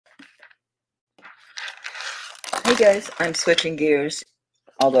Hey guys, I'm switching gears,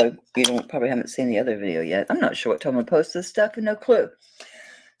 although you probably haven't seen the other video yet. I'm not sure what time I'm going to post this stuff and no clue.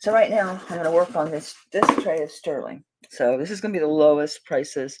 So right now, I'm going to work on this tray of sterling. So this is going to be the lowest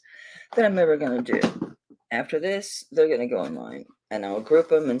prices that I'm ever going to do. After this, they're going to go online, and I'll group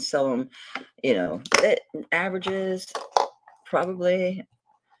them and sell them, it averages probably,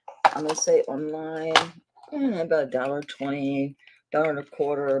 I'm going to say online, about $1.20,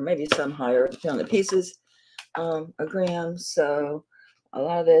 $1.25, maybe some higher, depending on the pieces. A gram. So a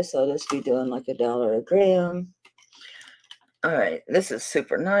lot of this I'll just be doing like $1 a gram. All right, this is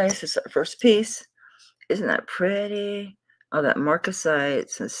super nice. It's our first piece. Isn't that pretty? All that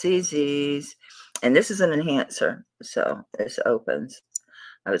marcasites and CZs. And this is an enhancer, so this opens.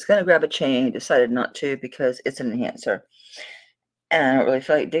 I was going to grab a chain, decided not to because it's an enhancer. And I don't really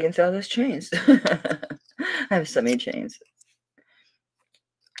feel like digging through all those chains. I have so many chains.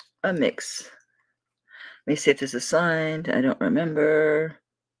 A mix. Let me see if this is signed. I don't remember.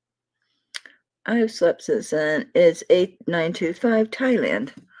 I have slept since then. It's 8925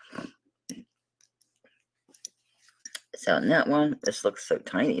 Thailand. So in that one, this looks so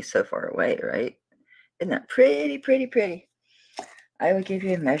tiny, so far away, right? Isn't that pretty, pretty, pretty? I will give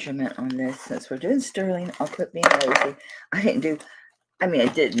you a measurement on this. Since we're doing sterling, I'll quit being lazy. I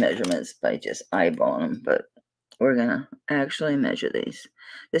did measurements by just eyeballing them, but we're going to actually measure these.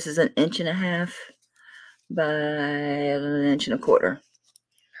 This is 1.5 inches by 1.25 inches.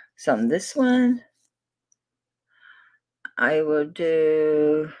 So on this one, I will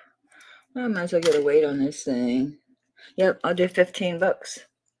do, I might as well get a weight on this thing. Yep, I'll do $15.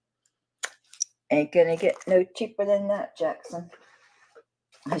 Ain't gonna get no cheaper than that, Jackson.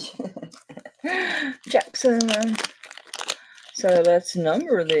 Jackson. So let's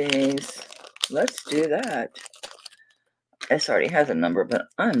number these. Let's do that. This already has a number, but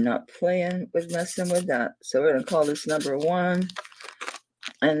I'm not playing with messing with that. So we're gonna call this number 1.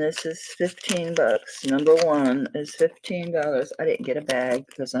 And this is $15. Number 1 is $15. I didn't get a bag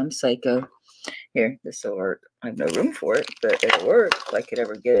because I'm psycho. Here, this will work. I have no room for it, but it'll work if I could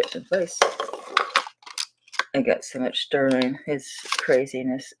ever get it in place. I got so much sterling. It's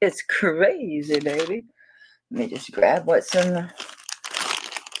craziness. It's crazy, baby. Let me just grab what's in the,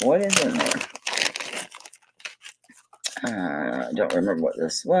 what is in there. I don't remember what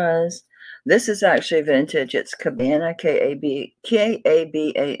this was. This is actually vintage. It's Cabana, K-A-B-A-N-A.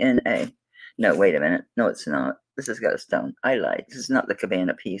 No, wait a minute. No, it's not. This has got a stone. I lied. This is not the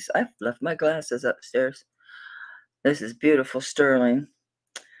Cabana piece. I've left my glasses upstairs. This is beautiful sterling.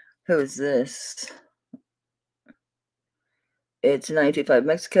 Who is this? It's 925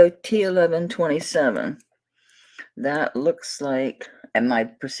 Mexico T1127. That looks like, and my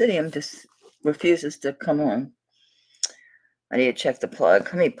Presidium just refuses to come on. I need to check the plug.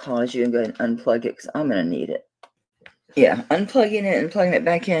 Let me pause you and go and unplug it because I'm going to need it. Yeah, unplugging it and plugging it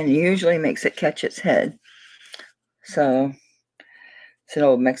back in usually makes it catch its head. So it's an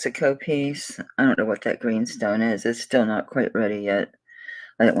old Mexico piece. I don't know what that green stone is. It's still not quite ready yet.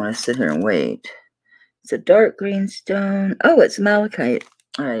 I didn't want to sit here and wait. It's a dark green stone. Oh, it's malachite.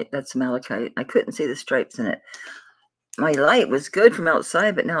 All right, that's malachite. I couldn't see the stripes in it. My light was good from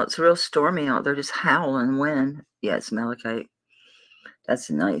outside, but now it's real stormy out there, just howling wind. Yeah, it's malachite.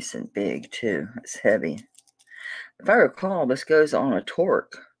 That's nice and big, too. It's heavy. If I recall, this goes on a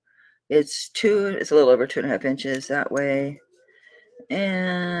torque. It's a little over 2.5 inches that way,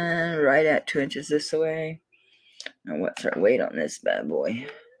 and right at 2 inches this way. Now, what's our weight on this bad boy?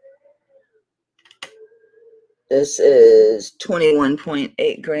 This is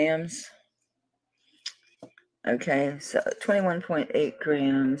 21.8 grams. Okay, so 21.8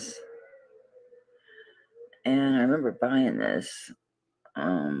 grams. And I remember buying this.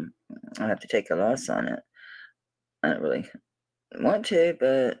 I have to take a loss on it. I don't really want to,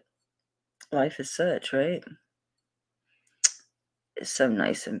 but life is such, right? It's so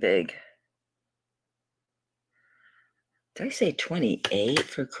nice and big. Did I say 28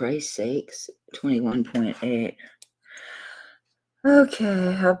 for Christ's sakes? 21.8.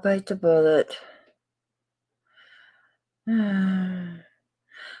 Okay, I'll bite the bullet.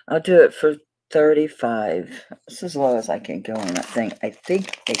 I'll do it for 35. This is as low as I can go on that thing. I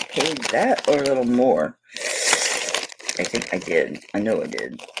think I paid that or a little more. I think I did. I know I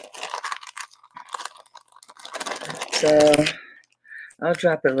did. So I'll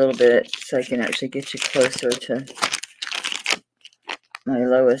drop it a little bit so I can actually get you closer to my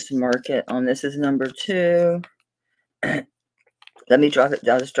lowest market on this is number 2. Let me drop it.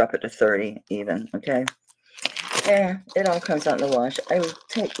 I'll just drop it to 30 even. Okay. Yeah, it all comes out in the wash. I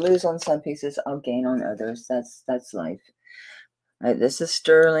lose on some pieces. I'll gain on others. That's life. All right, this is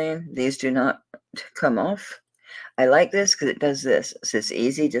sterling. These do not come off. I like this because it does this. So it's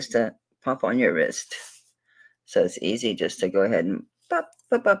easy just to pop on your wrist. So it's easy just to go ahead and pop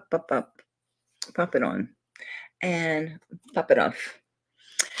it on and pop it off.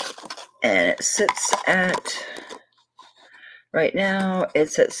 And it sits at, right now,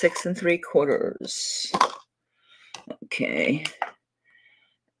 it's at 6 3/4. Okay.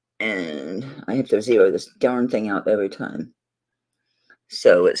 And I have to zero this darn thing out every time.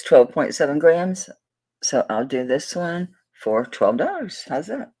 So it's 12.7 grams. So I'll do this one for $12. How's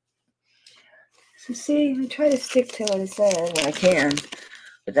that? So see, I try to stick to what I said when I can.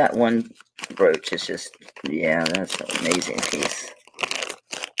 But that one brooch is just, yeah, that's an amazing piece.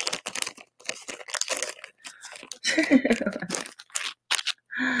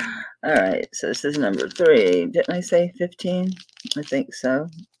 All right, so this is number 3. Didn't I say 15? I think so.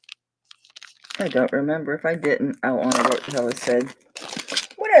 I don't remember. If I didn't, I want to what the hell I said.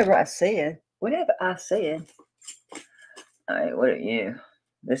 Whatever I said. Whatever I said. All right, what are you?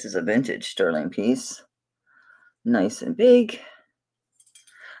 This is a vintage sterling piece. Nice and big.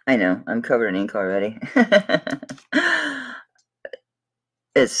 I know, I'm covered in ink already.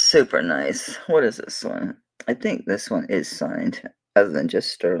 It's super nice. What is this one? I think this one is signed, other than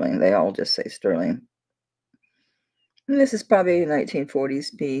just sterling. They all just say sterling. And this is probably a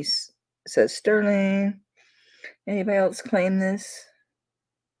 1940s piece. It says sterling. Anybody else claim this?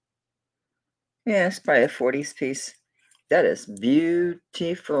 Yeah, it's probably a 40s piece. That is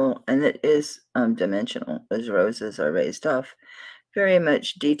beautiful, and it is dimensional. Those roses are raised off. Very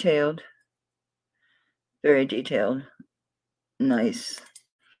much detailed. Very detailed. Nice.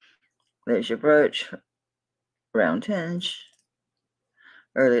 There's your brooch. Round hinge.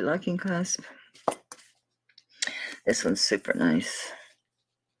 Early locking clasp. This one's super nice.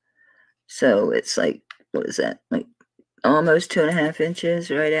 So it's like, what is that? Like almost 2.5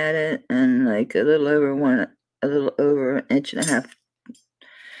 inches right at it, and like a little over an inch and a half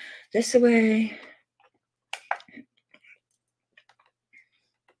this way.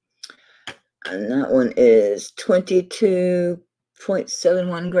 And that one is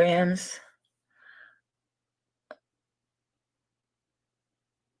 22.71 grams.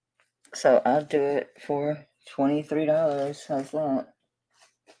 So I'll do it for $23. How's that?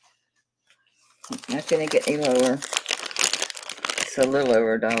 I'm not going to get any lower. It's a little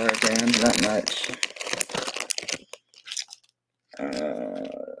over $1 a gram, not much.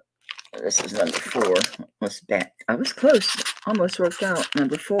 This is number 4. What's back? I was close. Almost worked out.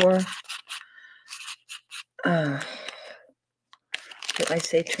 Number 4. Did I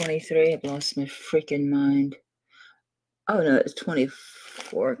say 23? I've lost my freaking mind. Oh no, it's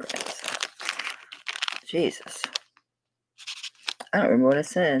 24 grams. Jesus. I don't remember what I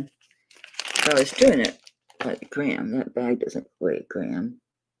said. I was doing it like gram. That bag doesn't weigh gram.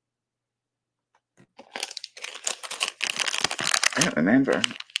 I don't remember.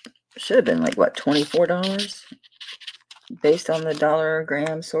 Should have been like, what, $24? Based on the dollar a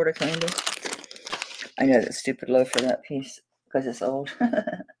gram, sort of, kind of. I know that's stupid low for that piece because it's old.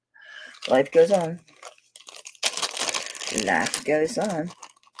 Life goes on. Life goes on.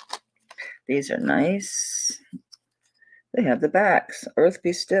 These are nice. They have the backs. Earth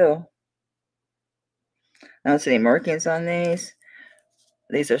be still. I don't see any markings on these.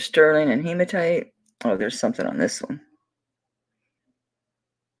 These are sterling and hematite. Oh, there's something on this one.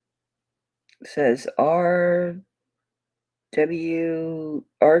 It says RWG.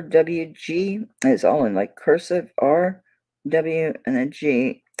 It's all in like cursive. R, W, and then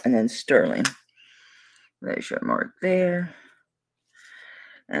G, and then sterling. There's your mark there.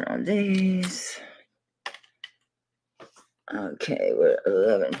 And on these. Okay, we're at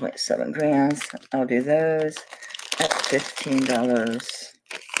 11.7 grams. I'll do those at $15.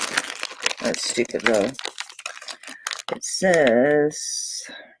 That's stupid low. It says,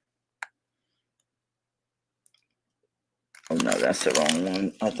 oh no, that's the wrong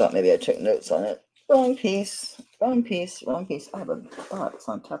one. I thought maybe I took notes on it. Wrong piece. Wrong piece. Wrong piece. I have a box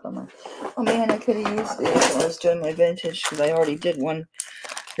on top of my. Oh man, I could have used this when I was doing my vintage because I already did one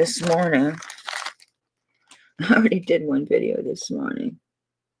this morning. I already did one video this morning.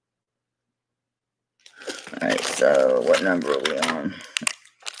 All right, so what number are we on?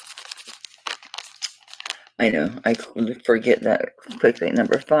 I know, I forget that quickly.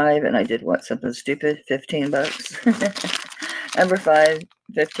 Number 5, and I did what? Something stupid? $15. Number 5,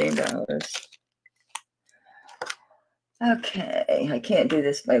 $15. Okay, I can't do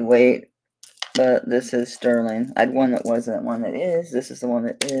this by weight, but this is sterling. I had one that wasn't, one that is. This is the one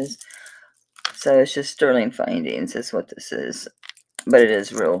that is. So it's just sterling findings is what this is. But it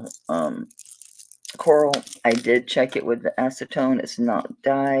is real coral. I did check it with the acetone. It's not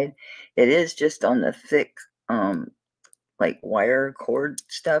dyed. It is just on the thick like wire cord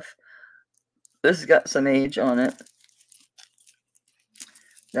stuff. This has got some age on it.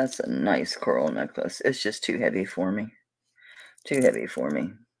 That's a nice coral necklace. It's just too heavy for me. Too heavy for me.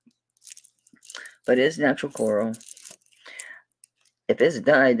 But it is natural coral. If it's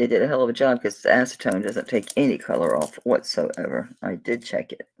dyed, they did a hell of a job because the acetone doesn't take any color off whatsoever. I did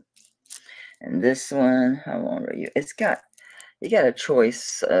check it. And this one, how long are you? You got a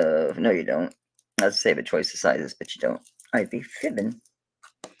choice of, no you don't. I'd say a choice of sizes, but you don't. I'd be fibbing.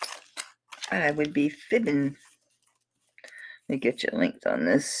 I would be fibbing. Let me get you linked on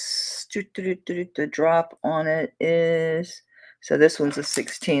this. The drop on it is, so this one's a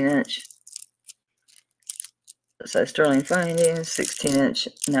 16-inch. So Sterling Findings, 16-inch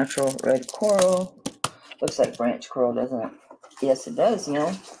natural red coral. Looks like branch coral, doesn't it? Yes, it does, you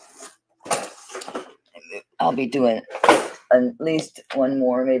know. I'll be doing at least one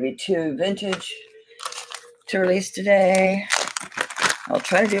more, maybe two vintage to release today. I'll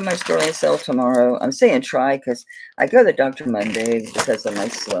try to do my Sterling sale tomorrow. I'm saying try because I go to the doctor Monday because of my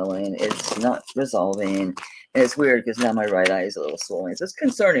swelling. It's not resolving. And it's weird because now my right eye is a little swollen. So it's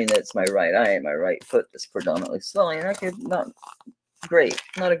concerning that it's my right eye and my right foot that's predominantly swelling. And okay, not great.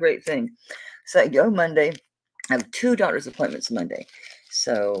 Not a great thing. So I go Monday. I have 2 doctor's appointments Monday.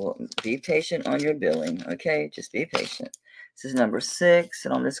 So be patient on your billing, okay? Just be patient. This is number 6.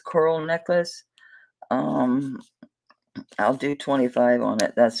 And on this coral necklace, I'll do 25 on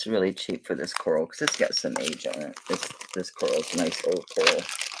it. That's really cheap for this coral because it's got some age on it. This coral is a nice old coral.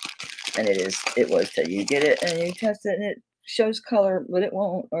 And it was till you get it and you test it and it shows color, but it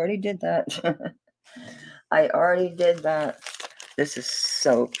won't. I already did that. I already did that. This is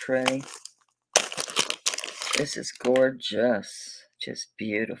so pretty. This is gorgeous. Just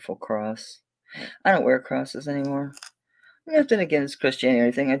beautiful cross. I don't wear crosses anymore. Nothing against Christianity or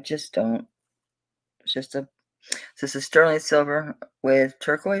anything. I just don't. It's just this is sterling silver with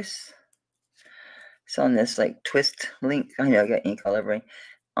turquoise. It's on this like twist link. I know I got ink all over me.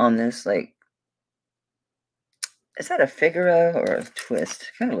 On this like, is that a Figaro or a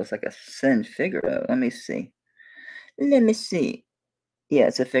twist? Kind of looks like a thin Figaro. Let me see. Let me see. Yeah,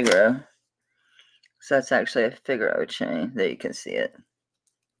 it's a Figaro. So that's actually a Figaro chain. There you can see it.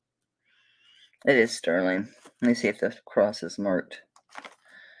 It is sterling. Let me see if the cross is marked.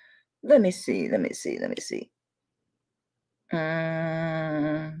 Let me see. Let me see. Let me see.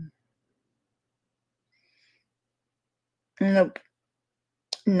 Nope.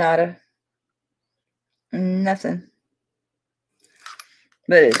 Nada. Nothing.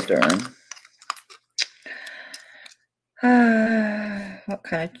 But it's sterling. What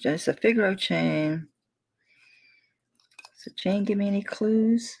kind of, it's a Figaro chain. Does the chain give me any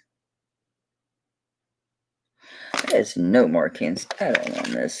clues? There's no markings at all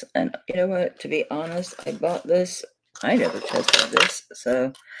on this. And you know what? To be honest, I bought this. I never tested this.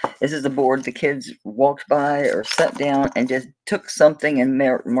 So this is the board the kids walked by or sat down and just took something and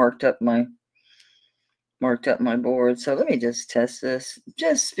marked up my board. So let me just test this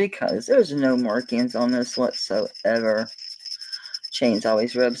just because there's no markings on this whatsoever. Chains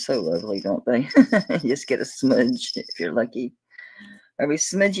always rub so lovely, don't they? You just get a smudge if you're lucky. Are we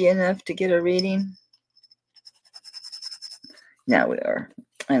smudgy enough to get a reading? Now we are.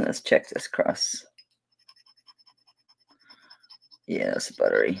 And let's check this cross. Yes,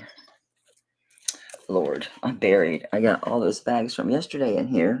 buttery. Lord, I'm buried. I got all those bags from yesterday in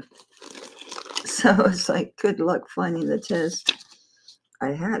here. So it's like, good luck finding the test.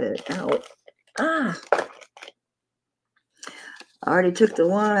 I had it out. I already took the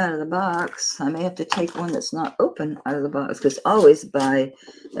one out of the box. I may have to take one that's not open out of the box because I always buy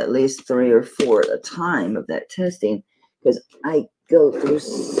at least 3 or 4 at a time of that testing because I go through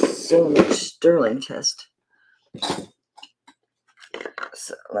so much sterling test.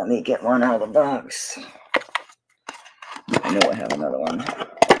 So let me get one out of the box. I know I have another one.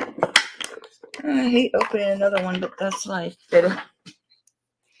 I hate opening another one, but that's life.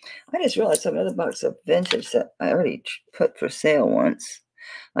 I just realized I have another box of vintage that I already put for sale once.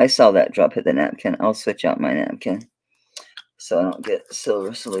 I saw that drop hit the napkin. I'll switch out my napkin so I don't get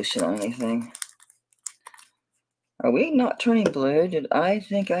silver solution on anything. Are we not turning blue? Did I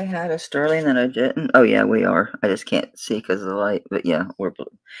think I had a sterling that I didn't? Oh, yeah, we are. I just can't see because of the light. But, yeah, we're blue.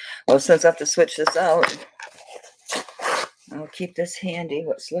 Well, since I have to switch this out, I'll keep this handy,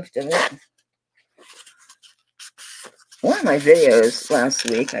 what's left of it. One of my videos last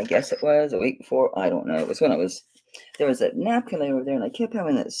week, I guess it was, a week before, I don't know. It was when there was a napkin over there, and I kept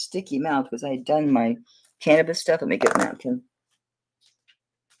having that sticky mouth because I had done my cannabis stuff. Let me get a napkin.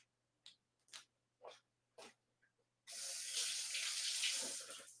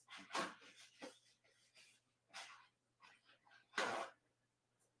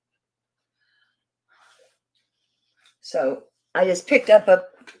 So I just picked up a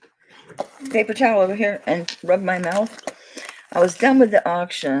paper towel over here and rubbed my mouth. I was done with the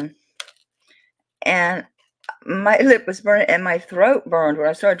auction, and my lip was burning and my throat burned when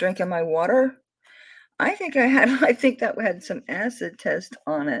I started drinking my water. I think that had some acid test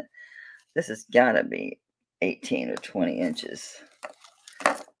on it. This has got to be 18 or 20 inches.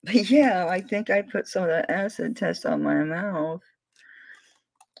 But yeah, I think I put some of that acid test on my mouth.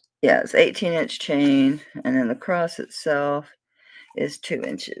 Yeah, it's 18-inch chain, and then the cross itself is 2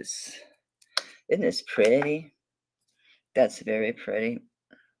 inches. Isn't this pretty? That's very pretty.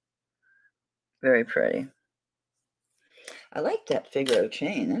 Very pretty. I like that Figaro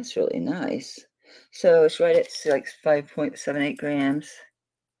chain. That's really nice. So it's right at like 5.78 grams.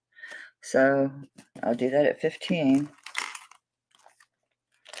 So I'll do that at 15.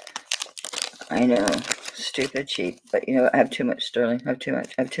 I know, stupid cheap, but you know, I have too much sterling. I have too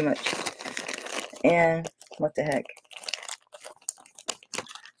much. And what the heck?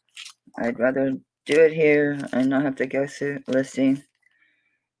 I'd rather do it here and not have to go through listing.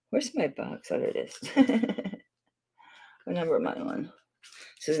 Where's my box? Oh, there it is. What number am I on?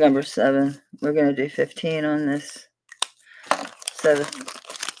 This is number 7. We're going to do 15 on this. So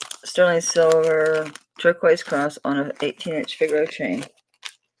sterling silver turquoise cross on an 18-inch Figaro chain.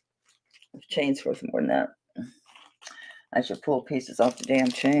 The chain's worth more than that. I should pull pieces off the damn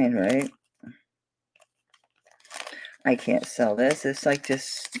chain, right? I can't sell this. It's like this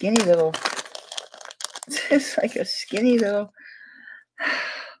skinny little... It's like a skinny little...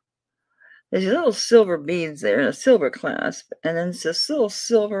 There's little silver beads there and a silver clasp. And then it's this little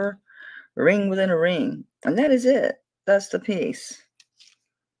silver ring within a ring. And that is it. That's the piece.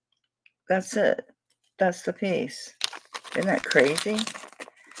 That's it. That's the piece. Isn't that crazy?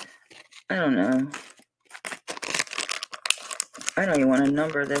 I don't know. I don't even want to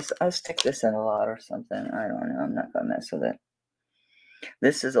number this. I'll stick this in a lot or something. I don't know. I'm not going to mess with it.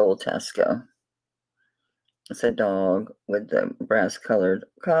 This is old Tesco. It's a dog with the brass colored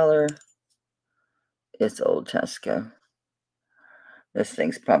collar. It's old Tesco. This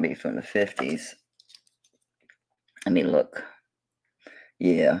thing's probably from the 50s. I mean, look.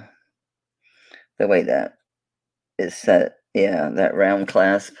 Yeah. The way that is set. Yeah, that round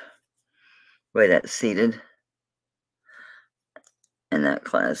clasp. The way that's seated. And that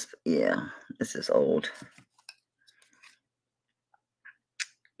clasp. Yeah, this is old.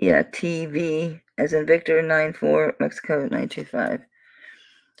 Yeah, TV as in Victor 94, Mexico 925.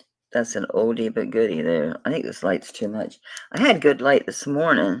 That's an oldie but goodie there. I think this light's too much. I had good light this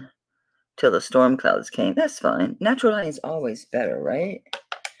morning till the storm clouds came. That's fine. Natural light is always better, right?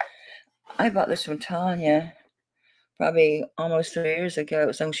 I bought this from Tanya probably almost 3 years ago. It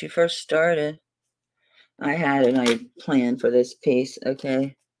was when she first started. I planned for this piece,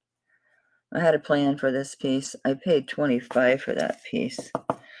 okay? I had a plan for this piece. I paid $25 for that piece.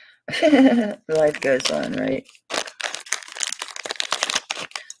 Life goes on, right?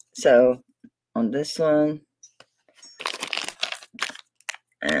 So on this one,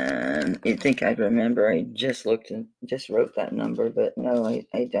 and you'd think I'd remember. I just looked and just wrote that number, but no,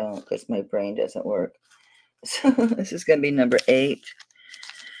 I don't, because my brain doesn't work. So this is going to be number 8.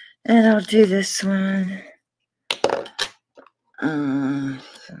 And I'll do this one.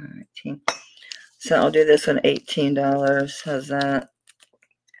 13. So I'll do this one $18. How's that?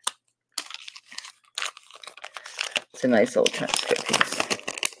 It's a nice old Tesco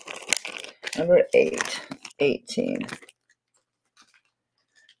piece. Number 8, 18.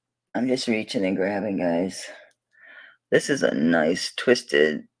 I'm just reaching and grabbing, guys. This is a nice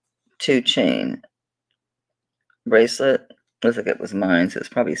twisted 2-chain bracelet. Looks like it was mine, so it's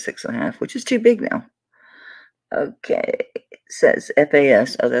probably 6.5, which is too big now. Okay, it says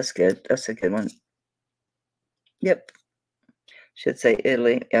FAS. Oh, that's good. That's a good one. Yep. Should say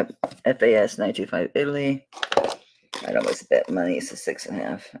Italy. Yep. FAS 925 Italy. I'd almost bet money it's a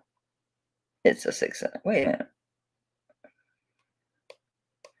 6.5. It's a 6.5. Wait a minute.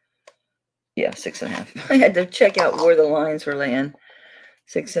 Yeah, 6.5. I had to check out where the lines were laying.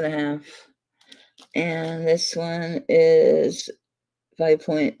 6.5. And this one is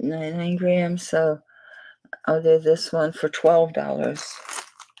 5.99 grams. So I'll do this one for $12.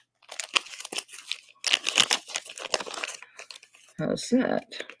 How's that?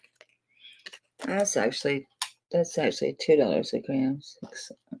 That's actually $2 a gram.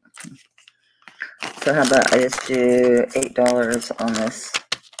 So how about I just do $8 on this?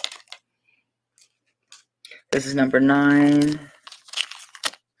 This is number 9.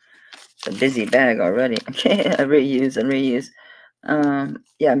 It's a busy bag already. Okay, I reuse and reuse.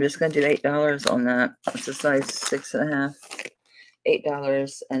 Yeah, I'm just gonna do $8 on that. It's a size 6.5.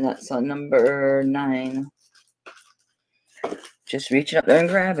 $8, and that's on number 9. Just reaching up there and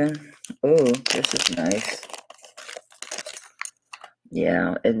grabbing. Oh, this is nice.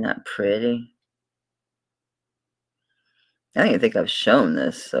 Yeah, isn't that pretty? I don't even think I've shown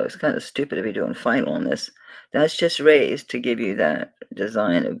this, so it's kind of stupid to be doing final on this. That's just raised to give you that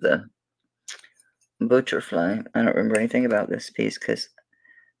design of the butcher fly. I don't remember anything about this piece because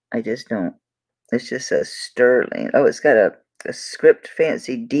I just don't. It just says Sterling. Oh, it's got a script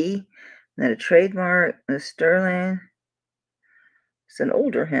fancy D, and then a trademark, the Sterling. It's an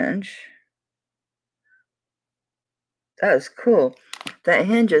older hinge. That is cool. That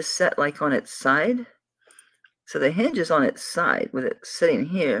hinge is set like on its side. So the hinge is on its side with it sitting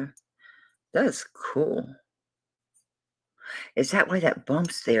here. That's cool. Is that why that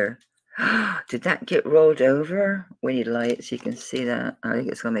bump's there? Did that get rolled over? We need light so you can see that. I think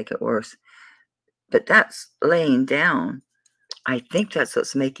it's going to make it worse. But that's laying down. I think that's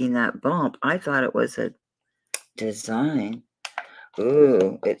what's making that bump. I thought it was a design.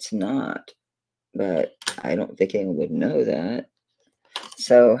 Ooh, it's not. But I don't think anyone would know that.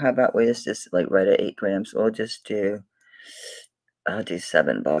 So how about we just like right at 8 grams? I'll do $7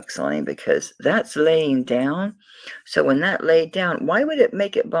 on him because that's laying down. So when that laid down, why would it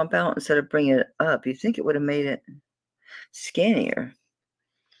make it bump out instead of bring it up? You think it would have made it skinnier.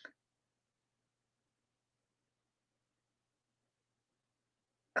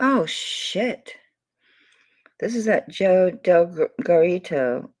 Oh, shit. This is that Joe Del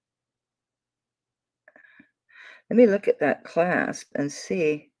Garito. Let me look at that clasp and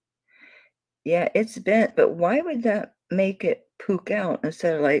see. Yeah, it's bent, but why would that make it poke out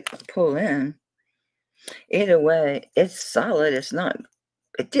instead of like pull in? Either way, it's solid. It's not,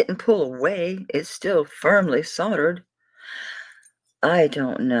 it didn't pull away. It's still firmly soldered. I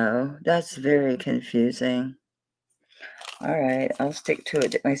don't know. That's very confusing. All right, I'll stick to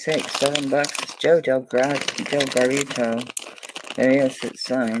it. I say $7. It's Joe Del Garito. There, yes, it's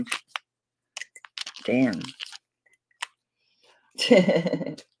signed. Damn.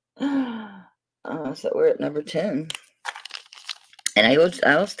 So we're at number 10. And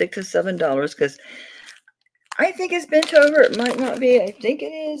I'll stick to $7 because I think it's bent over. It might not be. I think it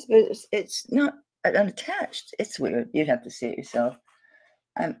is, but it's not unattached. It's weird. You'd have to see it yourself.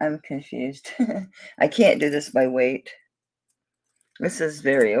 I'm confused. I can't do this by weight. This is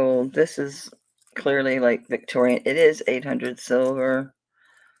very old. This is clearly like Victorian. It is 800 silver.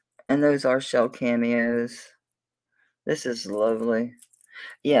 And those are shell cameos. This is lovely.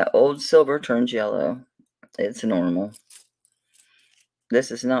 Yeah, old silver turns yellow. It's normal.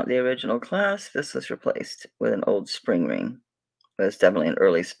 This is not the original clasp. This was replaced with an old spring ring. But it's definitely an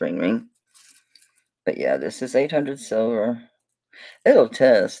early spring ring. But yeah, this is 800 silver. It'll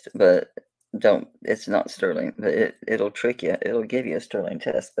test, but it's not sterling. But it'll trick you. It'll give you a sterling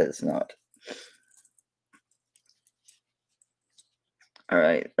test, but it's not. All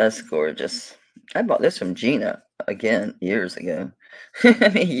right, that's gorgeous. I bought this from Gina again years ago. I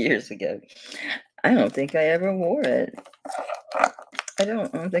mean, years ago. I don't think I ever wore it. I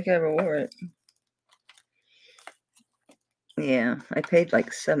don't think I ever wore it. Yeah, I paid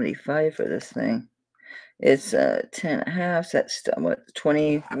like $75 for this thing. It's 10.5. That's what,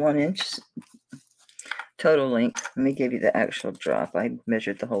 21 inch total length. Let me give you the actual drop. I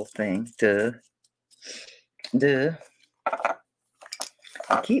measured the whole thing. Duh.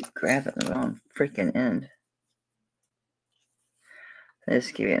 I keep grabbing the wrong freaking end.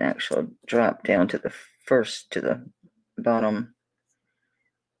 Let's give you an actual drop down to the bottom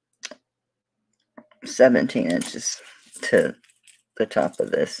 17 inches to the top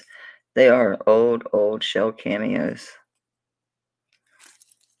of this. They are old shell cameos.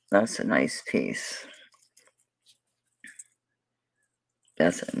 That's a nice piece.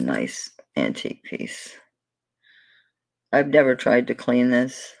 That's a nice antique piece. I've never tried to clean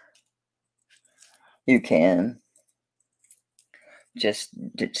this. You can. Just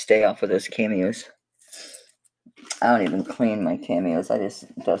stay off of those cameos. I don't even clean my cameos. I just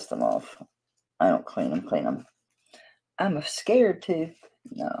dust them off. I don't clean them. I'm scared to.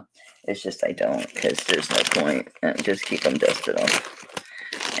 No, it's just I don't because there's no point. Just keep them dusted off.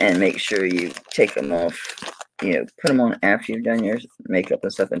 And make sure you take them off. Put them on after you've done your makeup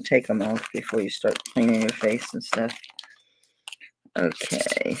and stuff and take them off before you start cleaning your face and stuff.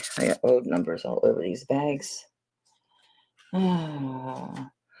 Okay, I got old numbers all over these bags. Oh,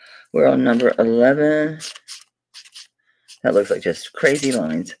 we're on number 11. That looks like just crazy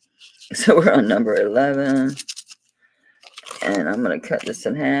lines. So we're on number 11. And I'm going to cut this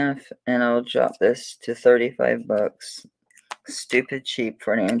in half and I'll drop this to $35. Stupid cheap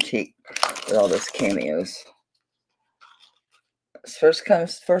for an antique with all those cameos. It's first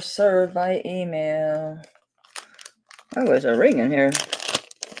comes, first served by email. Oh, there's a ring in here.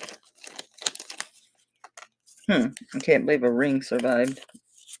 I can't believe a ring survived.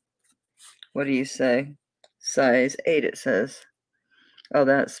 What do you say? Size 8, it says. Oh,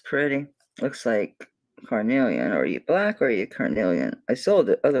 that's pretty. Looks like carnelian. Are you black or are you carnelian? I sold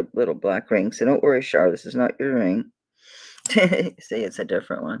the other little black ring, so don't worry, Char. This is not your ring. See, it's a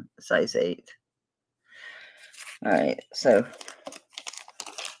different one. Size 8. All right, so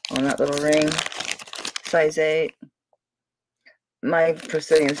on that little ring, size 8. My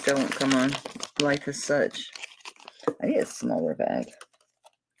Brazilian still won't come on. Life is such. I need a smaller bag.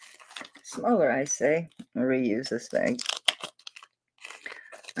 Smaller, I say. I'll reuse this bag.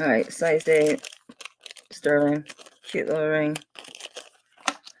 All right, size 8. Sterling. Cute little ring.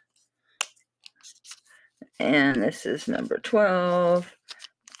 And this is number 12.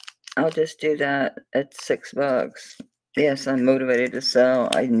 I'll just do that at $6. Yes, I'm motivated to sell.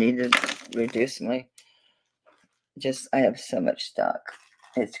 I need to reduce my, I have so much stock.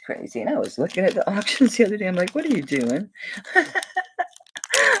 It's crazy. And I was looking at the auctions the other day. I'm like, what are you doing?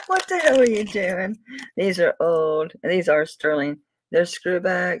 What the hell are you doing? These are old. And these are sterling. They're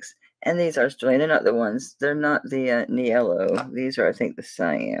screwbacks. And these are sterling. They're not the ones. They're not the Niello. These are, I think, the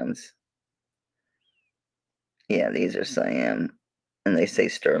Siams. Yeah, these are Siam. And they say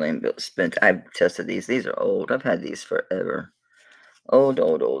sterling spent. I've tested these. These are old. I've had these forever. Old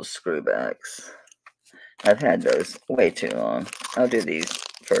screwbacks. I've had those way too long. I'll do these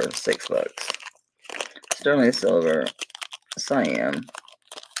for $6. Sterling silver, Siam.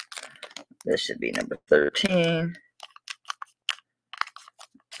 This should be number 13.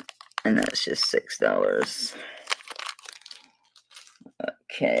 And that's just $6.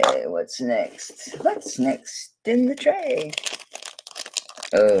 Okay, what's next? What's next in the tray?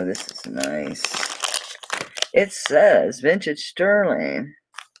 Oh, this is nice. It says vintage sterling.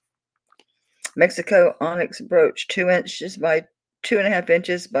 Mexico onyx brooch, 2 inches by 2.5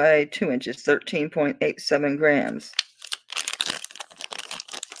 inches by 2 inches, 13.87 grams.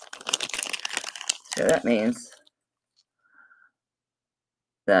 So that means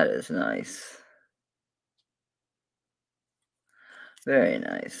that is nice. Very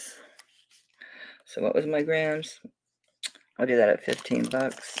nice. So what was my grams? I'll do that at $15.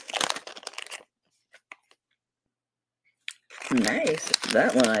 Nice.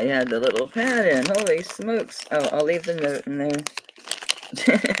 That one I had the little pad in. Holy smokes. Oh, I'll leave the note in there.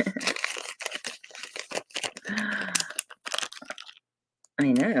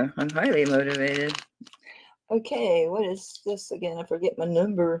 I know. I'm highly motivated. Okay, what is this again? I forget my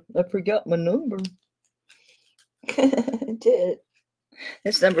number. I forgot my number. I did.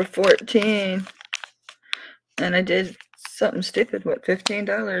 It's number 14. And I did something stupid. What,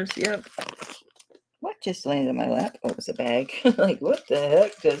 $15? Yep. What just landed in my lap? Oh, it was a bag. Like, what the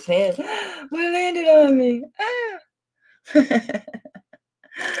heck just what landed on me? Ah!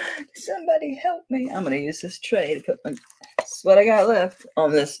 Somebody help me. I'm going to use this tray to put that's what I got left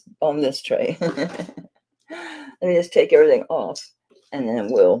on this tray. Let me just take everything off and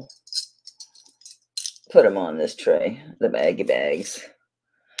then we'll put them on this tray, the baggy bags.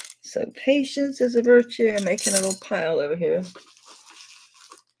 So patience is a virtue. I'm making a little pile over here.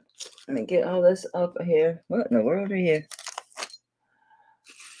 Let me get all this up here. What in the world are you?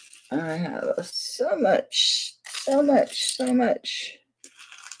 I have so much.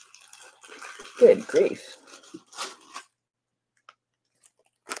 Good grief.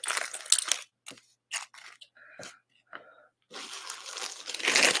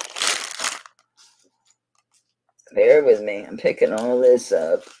 Bear with me. I'm picking all this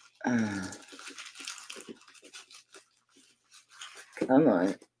up. Come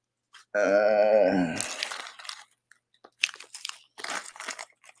on.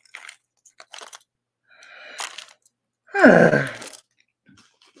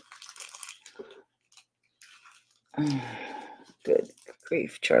 Good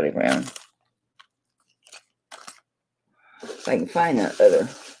grief, Charlie Brown. If I can find that other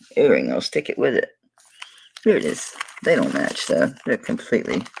earring, I'll stick it with it. Here it is. They don't match, though. They're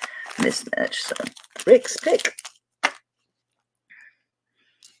completely mismatched. So, Rick's pick.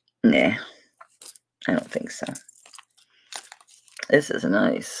 Nah, I don't think so. This is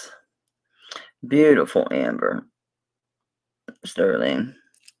nice. Beautiful amber. Sterling.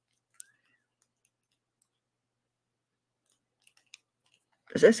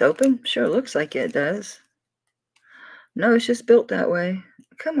 Does this open? Sure looks like it does. No, it's just built that way.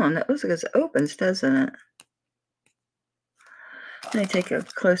 Come on, that looks like it opens, doesn't it? Let me take a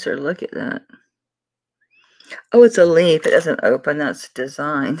closer look at that. Oh, it's a leaf. It doesn't open. That's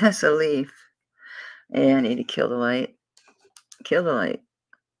design. That's a leaf. And I need to kill the light. Kill the light.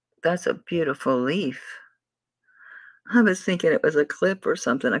 That's a beautiful leaf. I was thinking it was a clip or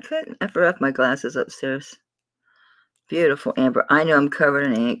something. I forgot my glasses upstairs. Beautiful amber. I know I'm covered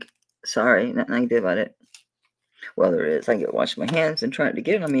in ink. Sorry, nothing I can do about it. Well, there is. I can wash my hands and try to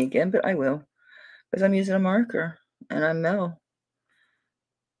get it on me again, but I will. Because I'm using a marker and I'm Mel.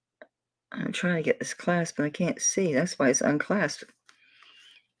 I'm trying to get this clasp, but I can't see. That's why it's unclasped.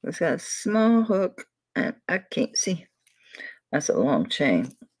 It's got a small hook and I can't see. That's a long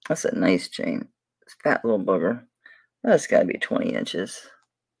chain. That's a nice chain. It's a fat little bugger. That's got to be 20 inches.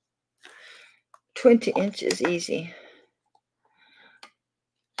 20 inches easy.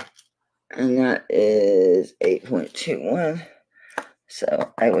 And that is 8.21.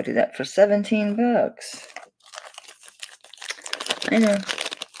 So I will do that for 17 bucks. I know.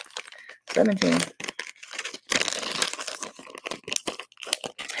 17.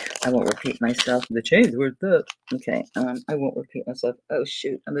 I won't repeat myself. The chain's worth that. Okay, I won't repeat myself. Oh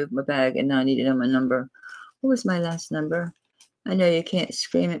shoot, I moved my bag and now I need to know my number. What was my last number? I know you can't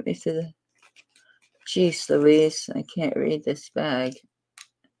scream at me through the... Jeez Louise, I can't read this bag.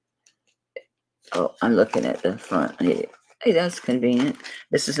 Oh, I'm looking at the front. Hey, that's convenient.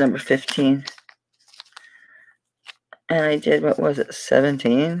 This is number 15. And I did, what was it,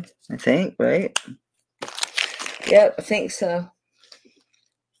 17, I think, right? Yep, I think so.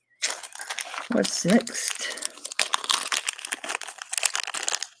 What's next?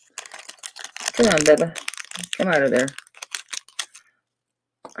 Come on, baby. Come out of there.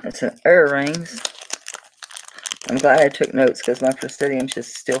 That's some earrings. I'm glad I took notes because my Presidium's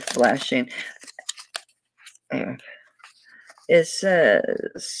just still flashing. Anyway. It says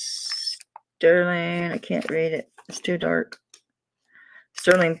sterling. I can't read it. It's too dark.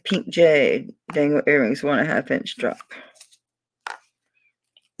 Sterling pink jade dangle earrings, 1.5 inch drop.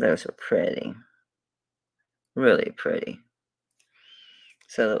 Those are pretty. Really pretty.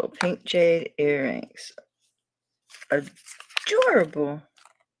 So little pink jade earrings. Adorable.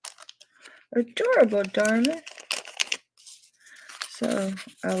 Adorable, darling. So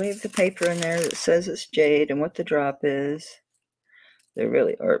I'll leave the paper in there that says it's jade and what the drop is. They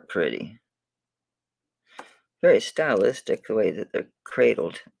really are pretty. Very stylistic the way that they're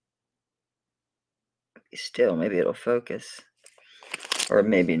cradled. Still, maybe it'll focus. Or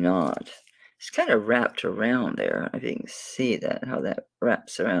maybe not. It's kind of wrapped around there. If you can see that, how that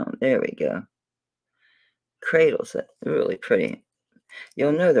wraps around. There we go. Cradles that really pretty.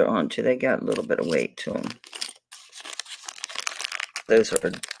 You'll know they're on too. They got a little bit of weight to them. Those are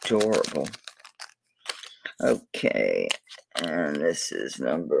adorable. Okay, and this is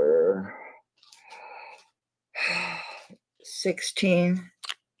number 16.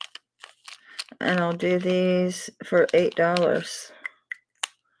 And I'll do these for $8.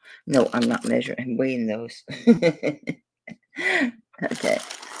 No, I'm not measuring. I'm weighing those. Okay,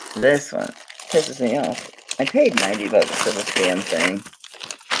 this one pisses me off. I paid 90 bucks for this damn thing.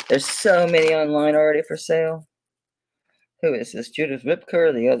 There's so many online already for sale. Who is this? Judith Ripka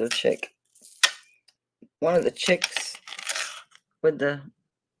or the other chick? One of the chicks with the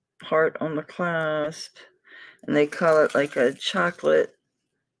heart on the clasp. And they call it like a chocolate.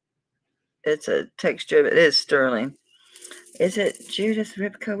 It's a texture, but it is sterling. Is it Judith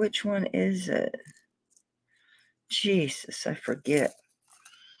Ripka? Which one is it? Jesus, I forget.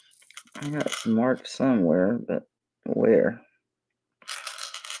 I know it's marked somewhere, but where?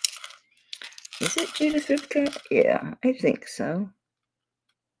 Is it Judith Ripka? Yeah, I think so.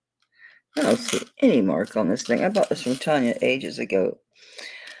 I don't see any mark on this thing. I bought this from Tanya ages ago.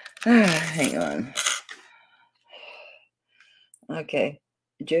 Hang on. Okay.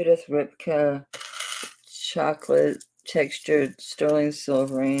 Judith Ripka chocolate textured sterling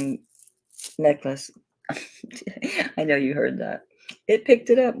silvering necklace. I know you heard that. It picked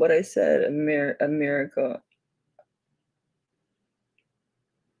it up, what I said. A miracle.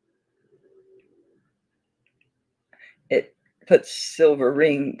 It put silver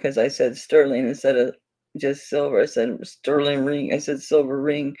ring because I said sterling instead of just silver. I said sterling ring. I said silver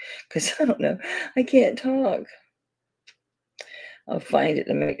ring because I don't know. I can't talk. I'll find it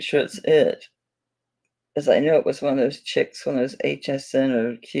to make sure it's it. Because I know it was one of those chicks, one of those HSN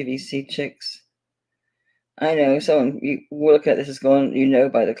or QVC chicks. I know someone, you look at this is going, you know,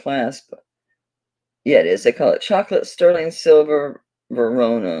 by the clasp. Yeah, it is. They call it chocolate sterling silver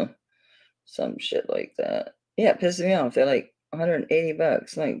Verona. Some shit like that. Yeah, it pisses me off. They're like 180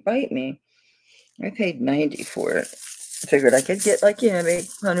 bucks. Like, bite me. I paid 90 for it. I figured I could get like, you know, maybe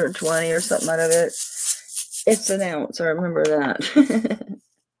 120 or something out of it. It's an ounce. I remember that.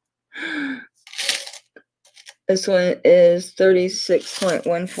 This one is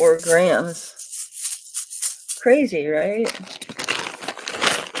 36.14 grams. Crazy, right?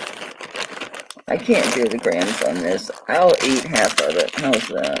 I can't do the grams on this. I'll eat half of it. How's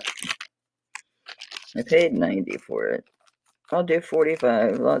that? I paid 90 for it. I'll do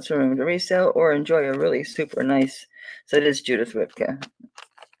 45. Lots of room to resell or enjoy a really super nice. So it is Judith Ripka.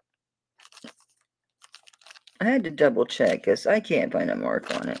 I had to double check because I can't find a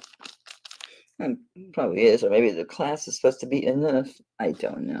mark on it. Probably is, or maybe the class is supposed to be enough. I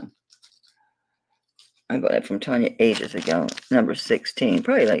don't know. I bought it from Tanya ages ago, number 16,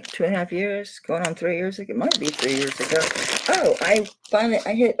 probably like 2.5 years, going on 3 years ago. It might be 3 years ago. Oh,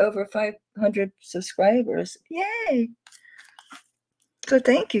 I hit over 500 subscribers. Yay! So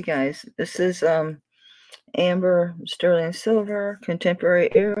thank you guys. This is amber, sterling silver, contemporary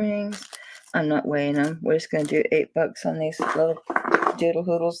earrings. I'm not weighing them. We're just going to do $8 on these little doodle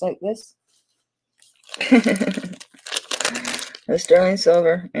hoodles like this. The sterling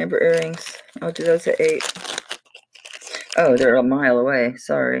silver, amber earrings. I'll do those at 8. Oh, they're a mile away.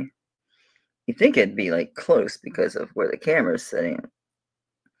 Sorry. You think it'd be like close because of where the camera's sitting.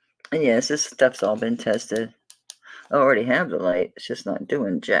 And yes, this stuff's all been tested. I already have the light. It's just not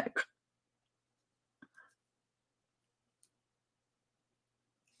doing jack.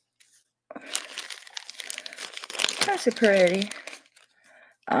 That's a pretty.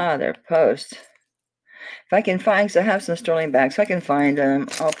 Ah, they're post. If I can find, because I have some sterling bags, so I can find them,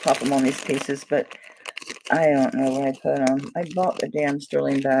 I'll pop them on these pieces, but I don't know where I put them. I bought the damn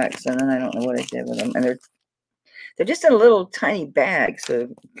sterling bags, and then I don't know what I did with them. And they're just in a little tiny bag, so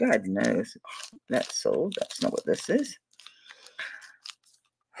God knows. That's sold. That's not what this is.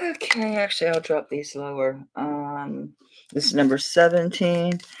 Okay, actually, I'll drop these lower. This is number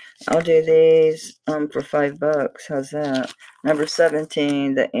 17. I'll do these for $5. How's that? Number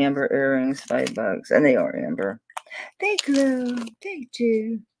 17, the amber earrings, $5. And they are amber. They glow. They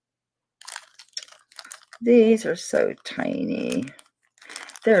do. These are so tiny.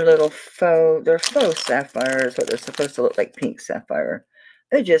 They're little they're faux sapphires, but they're supposed to look like pink sapphire.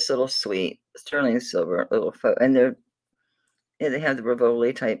 They're just little sweet sterling silver, little faux, and they have the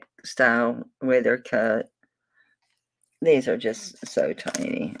Rivoli type style, way they're cut. These are just so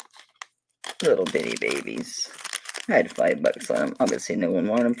tiny. Little bitty babies. I had $5 on them. Obviously, no one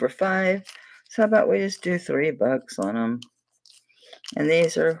wanted them for $5. So how about we just do $3 on them? And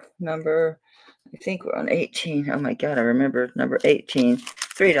these are number, I think we're on 18. Oh my God, I remember number 18.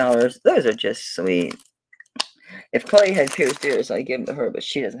 $3. Those are just sweet. If Chloe had pierced ears, I'd give them to her, but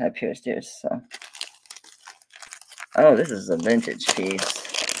she doesn't have pierced ears, so. Oh, this is a vintage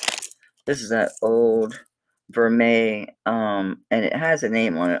piece. This is that old vermeil, and it has a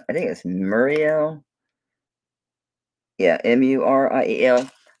name on it. I think it's Muriel. Yeah, Muriel.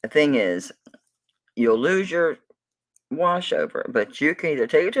 The thing is, you'll lose your wash over, but you can either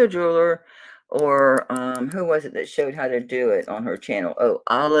take it to a jeweler or who was it that showed how to do it on her channel? Oh,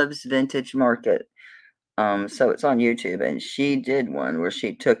 Olive's Vintage Market. So it's on YouTube, and she did one where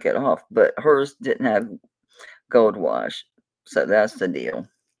she took it off, but hers didn't have gold wash. So that's the deal.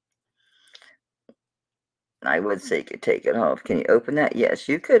 I would say you could take it off. Can you open that? Yes,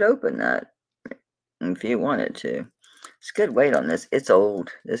 you could open that if you wanted to. It's good weight on this. It's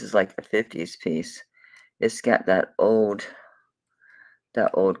old. This is like a 50s piece. It's got that old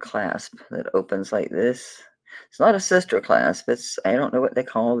clasp that opens like this. It's not a sister clasp. I don't know what they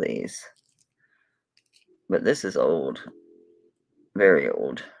call these. But this is old. Very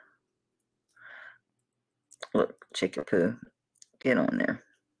old. Look, Chickapoo. Get on there.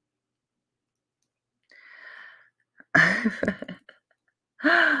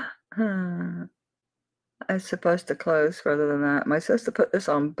 I'm supposed to close further than that. Am I supposed to put this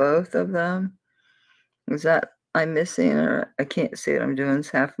on both of them? Is that I'm missing, or I can't see what I'm doing? It's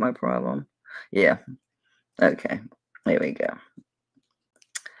half my problem. Yeah. Okay. There we go.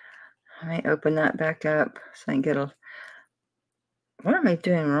 Let me open that back up so I can get a. What am I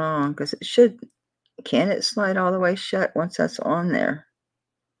doing wrong? Because it should. Can it slide all the way shut once that's on there?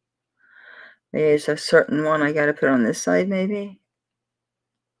 There's a certain one I got to put on this side, maybe?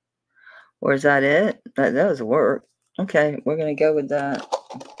 Or is that it? That does work. Okay, we're going to go with that.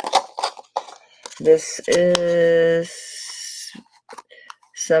 This is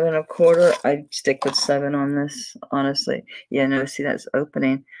 7 1/4. I'd stick with 7 on this, honestly. Yeah, no, see, that's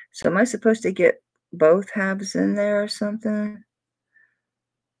opening. So am I supposed to get both halves in there or something?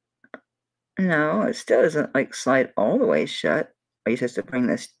 No, it still doesn't like slide all the way shut. Are you supposed to bring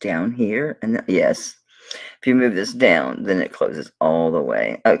this down here? And yes, if you move this down, then it closes all the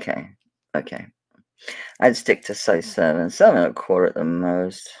way. Okay, okay. I'd stick to size 7, 7 1/4 at the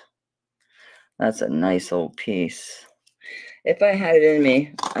most. That's a nice old piece. If I had it in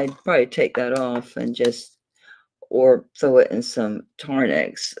me, I'd probably take that off and just or throw it in some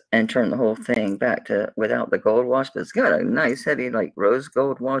Tarnex and turn the whole thing back to without the gold wash. But it's got a nice heavy like rose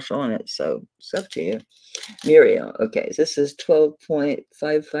gold wash on it, so it's up to you. Muriel. Okay, so this is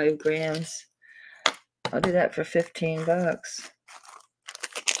 12.55 grams. I'll do that for 15 bucks.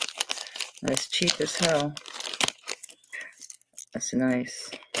 That's cheap as hell. That's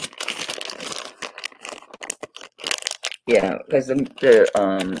nice. Yeah, because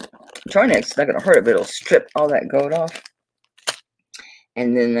the Tarnex is not going to hurt it, but it'll strip all that gold off.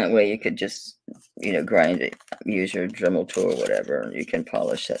 And then that way you could just, you know, grind it, use your Dremel tool or whatever, and you can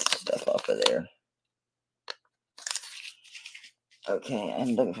polish that stuff off of there. Okay,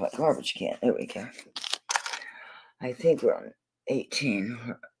 I'm looking for my garbage can. There we go. I think we're on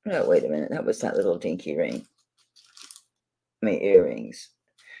 18. No, wait a minute. That was that little dinky ring. My earrings.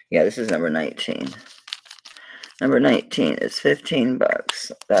 Yeah, this is number 19. Number 19 is 15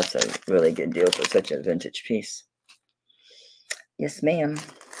 bucks. That's a really good deal for such a vintage piece. Yes, ma'am.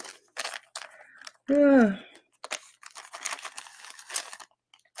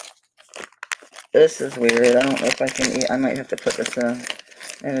 This is weird. I don't know if I can eat. I might have to put this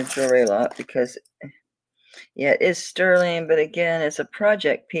in a jewelry lot because, yeah, it is sterling, but again, it's a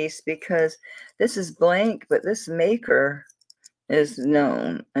project piece because this is blank, but this maker is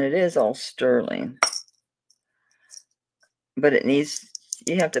known, and it is all sterling. But it needs,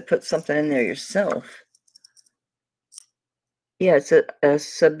 you have to put something in there yourself. Yeah, it's a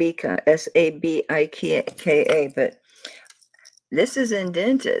Sabika, S-A-B-I-K-A, but this is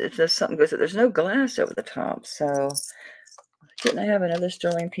indented. If there's something goes, there's no glass over the top. So didn't I have another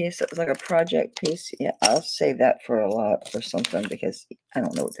sterling piece that was like a project piece? Yeah, I'll save that for a lot or something because I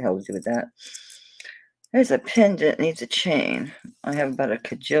don't know what the hell to do with that. There's a pendant, needs a chain. I have about a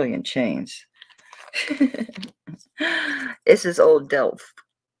cajillion chains. This is old Delft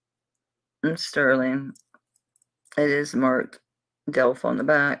and sterling. It is marked Delft on the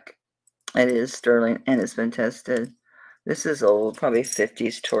back. It is sterling and it's been tested. This is old, probably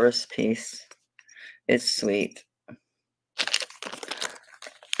 50s tourist piece. It's sweet.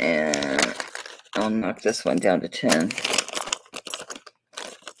 And I'll knock this one down to 10.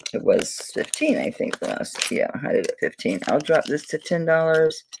 It was 15, I think, last. Yeah, I had it at 15. I'll drop this to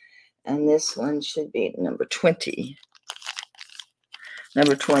 $10. And this one should be number 20.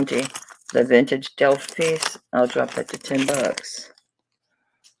 Number 20, the vintage Delft piece. I'll drop that to 10 bucks.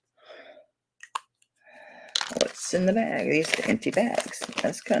 What's in the bag? These are empty bags.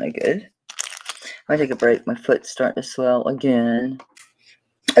 That's kind of good. I take a break. My foot's starting to swell again.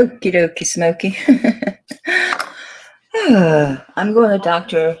 Okie dokie smoky. I'm going to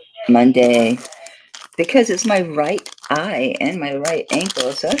doctor Monday because it's my right eye and my right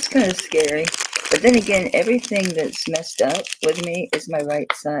ankle, so that's kind of scary. But then again, everything that's messed up with me is my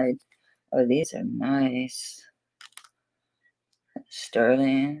right side. Oh, these are nice.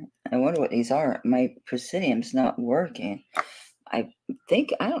 Sterling. I wonder what these are. My Presidium's not working. I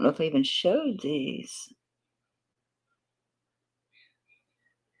don't know if I even showed these.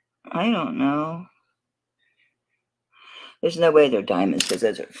 I don't know. There's no way they're diamonds because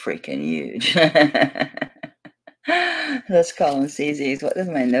those are freaking huge. Let's call them CZs. What does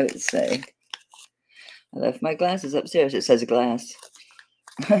my note say? I left my glasses upstairs. It says glass.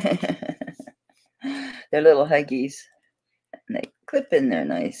 They're little huggies. And they clip in there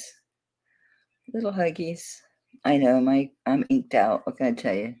nice. Little huggies. I know, I'm inked out. What can I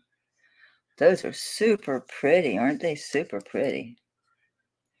tell you? Those are super pretty. Aren't they super pretty?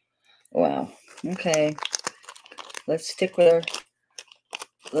 Wow. Okay. Let's stick with our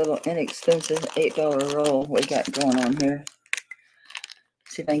little inexpensive $8 roll we got going on here.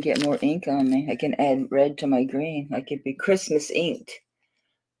 See if I can get more ink on me. I can add red to my green. I could be Christmas inked.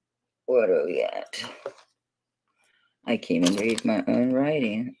 What are we at? I can't even read my own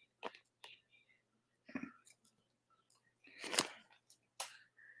writing.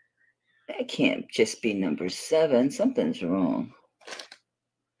 That can't just be number 7. Something's wrong.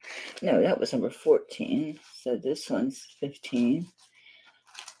 No, that was number 14. So this one's 15.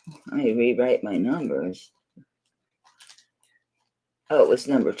 I rewrite my numbers. Oh, it was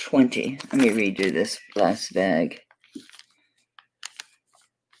number 20. Let me redo this last bag.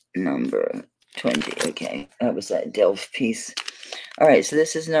 Number 20. Okay, that was that Delft piece. All right, so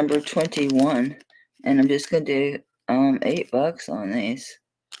this is number 21. And I'm just going to do $8 on these.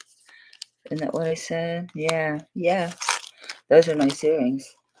 Isn't that what I said? Yeah. Those are nice earrings.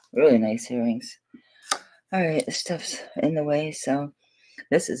 Really nice earrings. All right, the stuff's in the way, so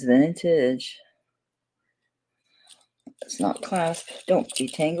this is vintage. It's not clasped. Don't be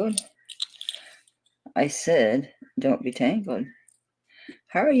tangled. I said, don't be tangled.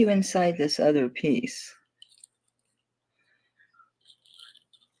 How are you inside this other piece?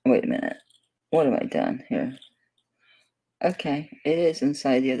 Wait a minute. What have I done here? Okay, it is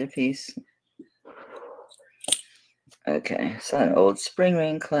inside the other piece. Okay, so an old spring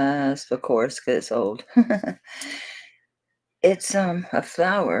ring clasp, of course, because it's old. It's a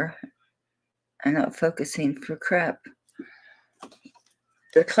flower. I'm not focusing for crap.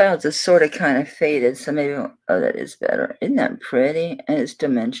 The clouds are sort of kind of faded, so maybe, oh, that is better. Isn't that pretty? And it's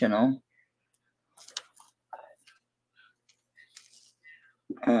dimensional.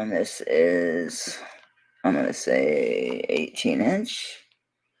 This is, I'm going to say 18-inch.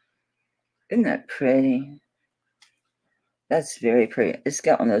 Isn't that pretty? That's very pretty. It's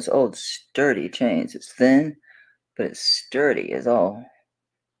got one of those old sturdy chains. It's thin, but it's sturdy as all.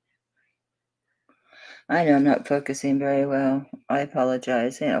 I know I'm not focusing very well. I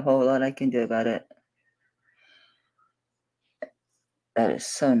apologize. Ain't a whole lot I can do about it. That is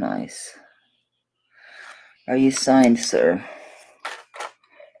so nice. Are you signed, sir?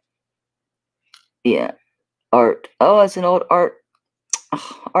 Yeah. Art. Oh, it's an old Art.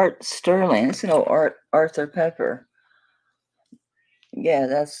 Art Sterling. It's an old Arthur Pepper. Yeah,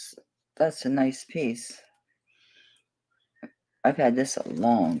 that's a nice piece. I've had this a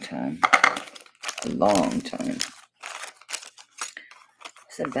long time. A long time.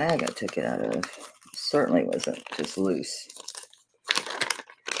 It's a bag I took it out of. Certainly wasn't just loose.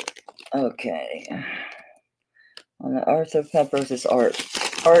 Okay. On the Arthur Peppers is Art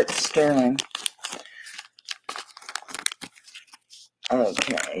Sterling.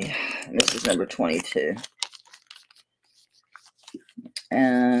 Okay. This is number 22.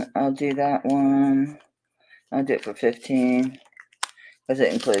 And I'll do that one. I'll do it for 15 because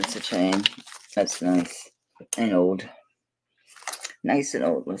it includes the chain. That's nice and old. Nice and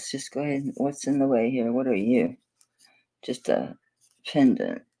old. Let's just go ahead. What's in the way here? What are you? Just a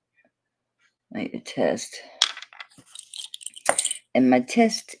pendant. I need to test. And my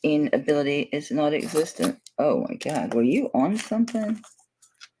testing ability is not existent. Oh my God. Were you on something?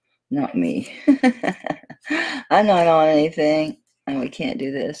 Not me. I'm not on anything. And we can't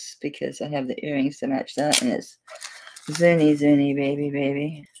do this because I have the earrings to match that. And it's Zuni,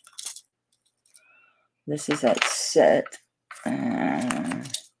 baby. This is that set. I'm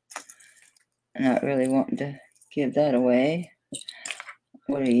not really wanting to give that away.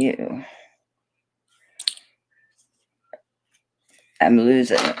 What are you? I'm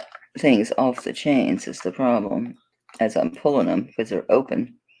losing things off the chains is the problem as I'm pulling them because they're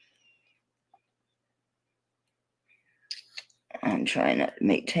open. I'm trying not to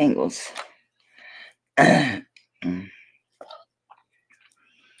make tangles.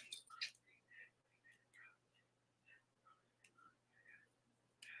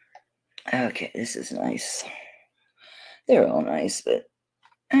 Okay, this is nice. They're all nice, but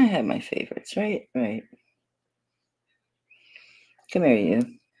I have my favorites, right? Right. Come here, you.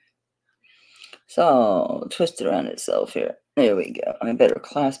 So, twist it around itself here. There we go. I better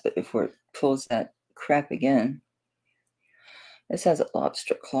clasp it before it pulls that crap again. This has a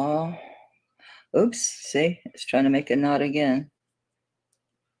lobster claw. Oops, see? It's trying to make a knot again.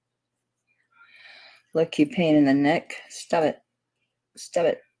 Look, you pain in the neck. Stop it. Stop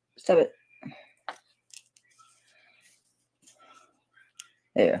it. Stop it.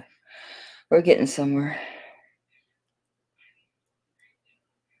 There. We're getting somewhere.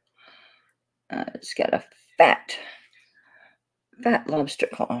 It's got a fat lobster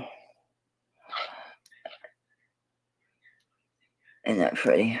claw. Isn't that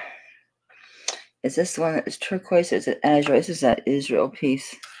pretty? Is this the one that is turquoise? Or is it azure? This is that Israel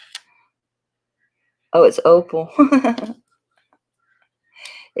piece. Oh, it's opal.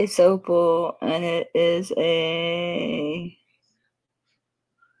 It's opal, and it is a...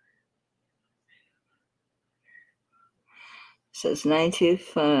 says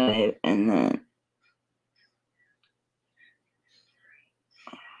 925, and then...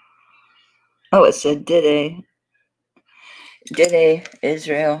 oh, it said Dide. Dide,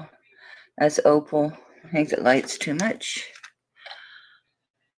 Israel. That's opal. I think the light's too much.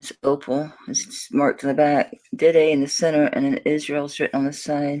 It's opal. It's marked in the back. Dide in the center, and then Israel's written on the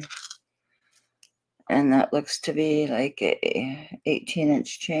side. And that looks to be like a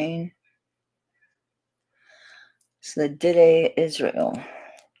 18-inch chain. So the Dide Israel.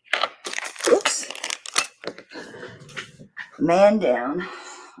 Oops. Man down.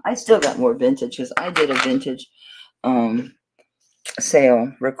 I still got more vintage because I did a vintage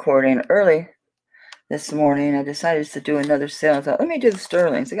sale recording early this morning. I decided to do another sale. I thought, let me do the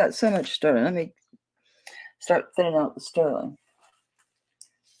sterlings. I got so much sterling. Let me start thinning out the sterling.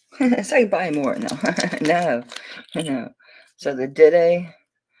 So I can buy more. No. No. So the Dide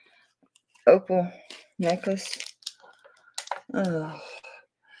opal necklace. Oh,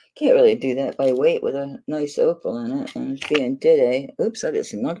 Can't really do that by weight with a nice opal in it. And it's being Dide. Oops, I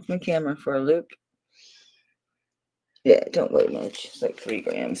just knocked my camera for a loop. Yeah, don't weigh much. It's like 3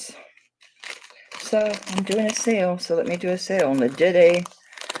 grams. So I'm doing a sale. So let me do a sale on the Dide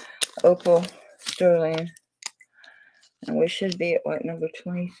opal sterling. And we should be at what, number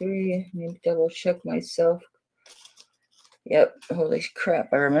 23? Let me double check myself. Yep, holy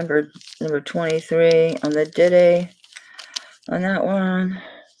crap. I remembered number 23 on the Dide. On that one.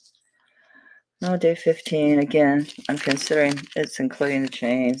 No, day 15. Again, I'm considering it's including the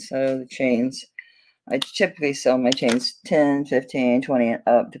chains. So the chains, I typically sell my chains 10, 15, 20 and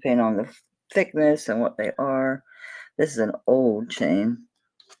up, depending on the thickness and what they are. This is an old chain.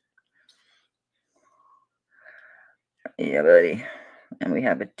 Yeah, buddy. And we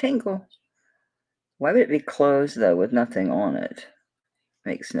have a tingle. Why would it be closed, though, with nothing on it?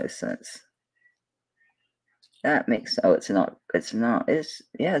 Makes no sense. That makes, oh, it's not,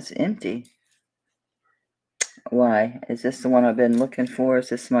 yeah, it's empty. Why? Is this the one I've been looking for? Is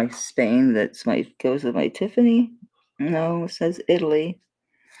this my Spain that's goes with my Tiffany? No, it says Italy.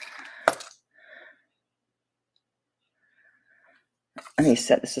 Let me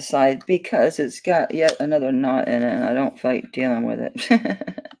set this aside because it's got yet another knot in it and I don't like dealing with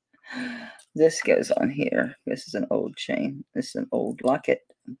it. This goes on here. This is an old chain. This is an old locket.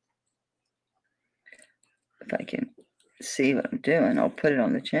 If I can see what I'm doing, I'll put it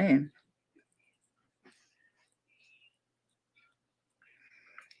on the chain.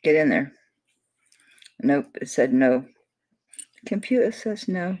 Get in there. Nope, it said no. The computer says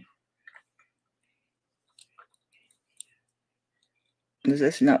no. Does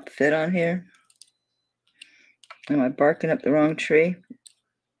this not fit on here? Am I barking up the wrong tree?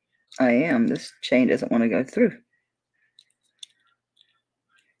 I am. This chain doesn't want to go through.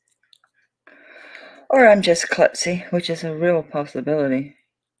 Or I'm just klutzy, which is a real possibility.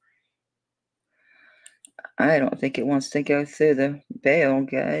 I don't think it wants to go through the bail,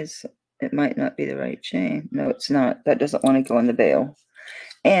 guys. It might not be the right chain. No, it's not. That doesn't want to go in the bail.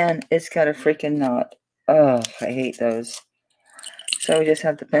 And it's got a freaking knot. Oh, I hate those. So we just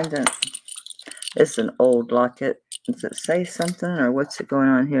have the pendant. It's an old locket. Does it say something or what's it going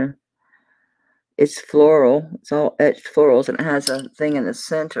on here? It's floral. It's all etched florals and it has a thing in the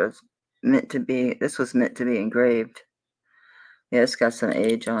center meant to be, this was meant to be engraved. Yeah, it's got some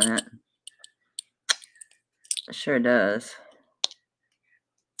age on it. It sure does.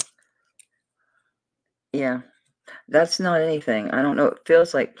 Yeah, that's not anything. I don't know. It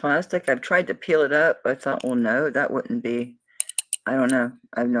feels like plastic. I've tried to peel it up. I thought, well, no, that wouldn't be. I don't know.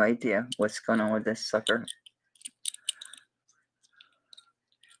 I have no idea what's going on with this sucker.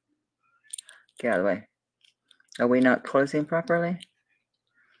 Get out of the way. Are we not closing properly?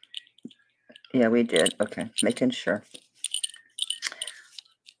 Yeah, we did. Okay, making sure.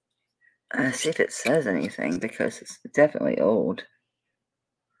 See if it says anything because it's definitely old.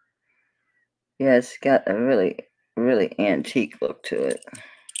 Yeah, it's got a really, really antique look to it.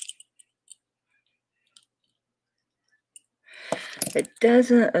 It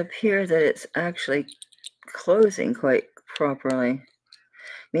doesn't appear that it's actually closing quite properly. I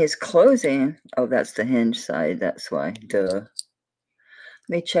mean, it's closing. Oh, that's the hinge side. That's why. Duh. Let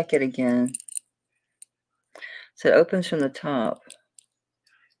me check it again. So it opens from the top.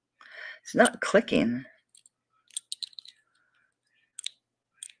 It's not clicking.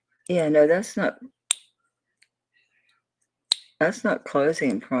 Yeah, no, that's not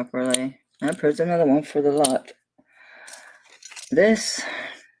closing properly. There's another one for the lot. This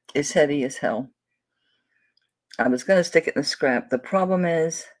is heavy as hell. I was going to stick it in the scrap. The problem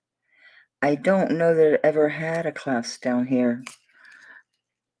is I don't know that it ever had a clasp down here.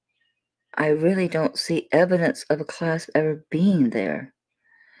 I really don't see evidence of a clasp ever being there.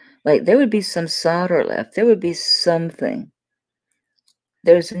 Like, there would be some solder left. There would be something.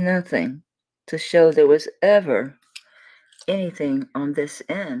 There's nothing to show there was ever anything on this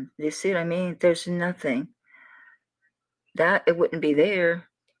end. You see what I mean? There's nothing. That, it wouldn't be there.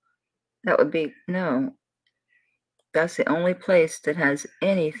 That would be, no. That's the only place that has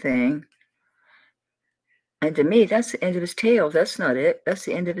anything. And to me, that's the end of his tail. That's not it. That's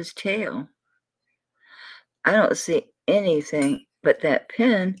the end of his tail. I don't see anything, but that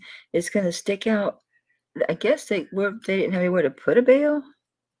pin is going to stick out. I guess they didn't have anywhere to put a bail.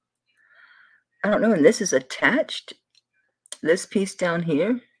 I don't know. And this is attached. This piece down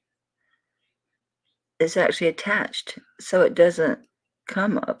here is actually attached, so it doesn't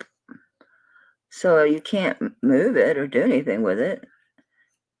come up. So you can't move it or do anything with it.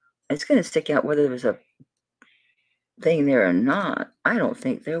 It's going to stick out whether there was a thing there or not. I don't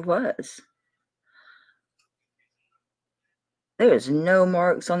think there was. There's no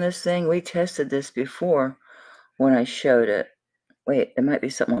marks on this thing. We tested this before when I showed it. Wait, there might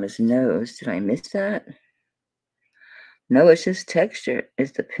be something on his nose. Did I miss that? No, it's just texture.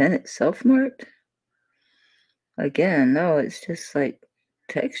 Is the pen itself marked? Again, no, it's just like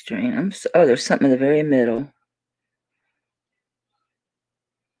texturing. Oh, there's something in the very middle.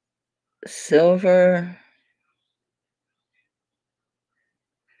 Silver.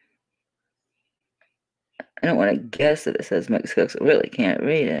 I don't want to guess that it says Mexico because I really can't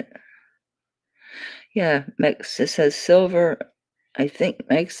read it. Yeah, it says silver. I think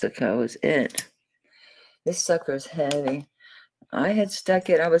Mexico is it. This sucker's heavy. I had stuck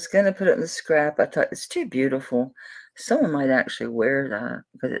it. I was going to put it in the scrap. I thought it's too beautiful. Someone might actually wear that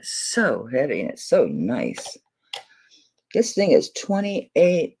because it's so heavy and it's so nice. This thing is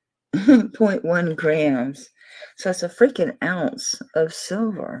 28.1 grams. So it's a freaking ounce of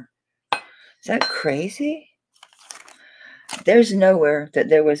silver. Is that crazy? There's nowhere that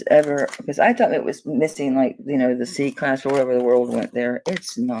there was ever, because I thought it was missing, like, you know, the C class or wherever the world went there.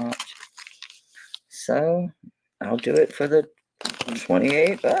 It's not. So I'll do it for the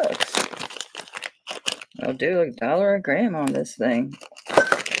 28 bucks. I'll do $1 a gram on this thing.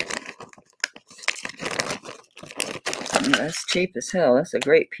 That's cheap as hell. That's a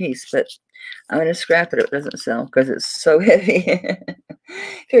great piece, but I'm going to scrap it if it doesn't sell because it's so heavy.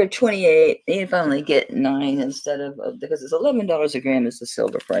 If you're 28, you finally get 9 instead of, because it's $11 a gram is the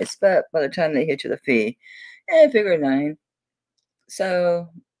silver price, but by the time they hit you the fee, figure 9. So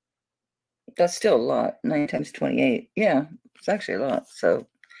that's still a lot. 9 times 28. Yeah, it's actually a lot. So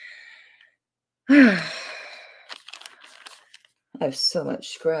I have so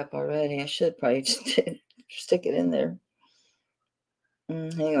much scrap already. I should probably stick it in there.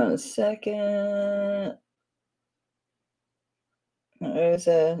 Hang on a second. There's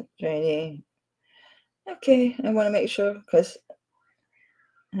a drainy. Okay, I want to make sure because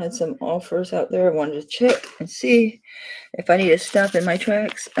I had some offers out there. I wanted to check and see if I need to stop in my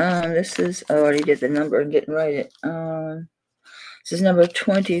tracks. This is, I already did the number and didn't write it. This is number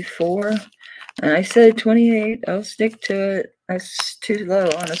 24. And I said 28. I'll stick to it. That's too low,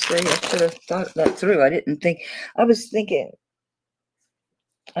 honestly. I should have thought that through. I didn't think. I was thinking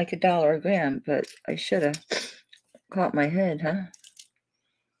like $1 a gram, but I should have caught my head, huh?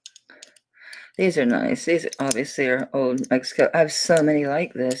 These are nice. These obviously are old Mexico. I have so many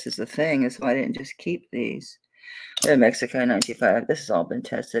like this is the thing. Is why I didn't just keep these. They're Mexico 95. This has all been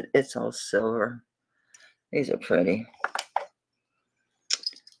tested. It's all silver. These are pretty.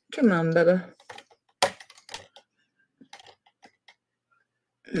 Come on, Bubba.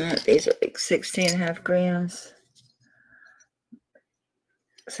 These are like 16.5 grams.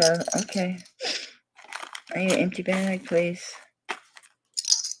 So, okay. I need an empty bag, please.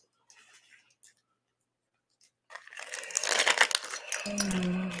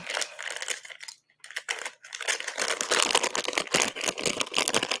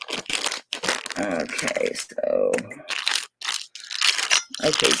 Okay, so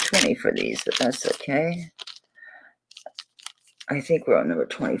I paid 20 for these, but that's okay. I think we're on number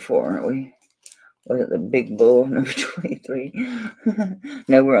 24, aren't we? Was it the big bull, number 23?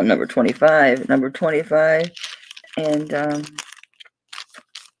 No, we're on number 25. Number 25. And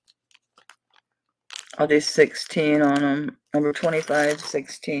I'll do 16 on them. Number 25,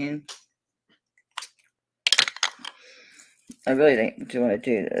 16. I really do want to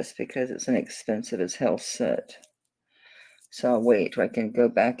do this because it's an expensive as hell set. So I'll wait. I can go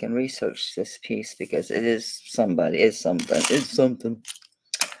back and research this piece because it is somebody. It's something. It's something.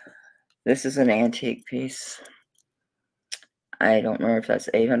 This is an antique piece. I don't remember if that's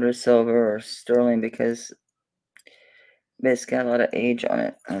 800 silver or sterling because it's got a lot of age on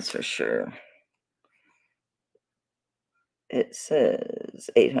it. That's for sure. It says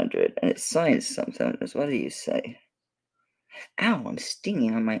 800 and it signs something. What do you say? Ow, I'm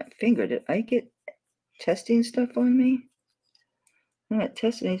stinging on my finger. Did I get testing stuff on me? I haven't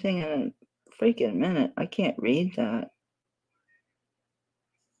tested anything in a freaking minute. I can't read that.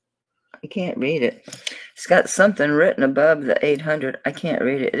 I can't read it. It's got something written above the 800. I can't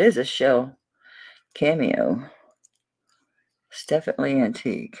read it. It is a shell cameo. It's definitely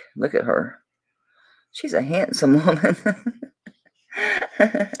antique. Look at her. She's a handsome woman.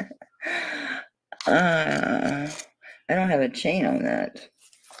 I don't have a chain on that.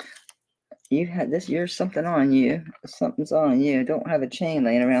 You had this. You're something on you. Something's on you. Don't have a chain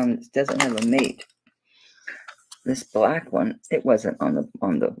laying around that doesn't have a mate. This black one, it wasn't on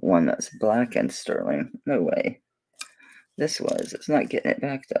the one that's black and sterling. No way. This was. It's not getting it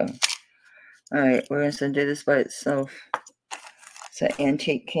back though. All right, we're going to do this by itself. It's an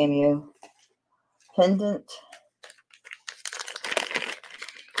antique cameo pendant.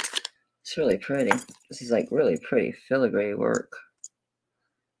 It's really pretty. This is like really pretty filigree work.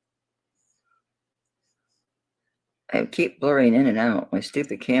 I keep blurring in and out. My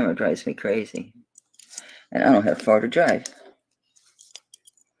stupid camera drives me crazy. And I don't have far to drive. Let's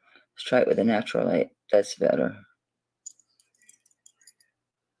try it with a natural light. That's better.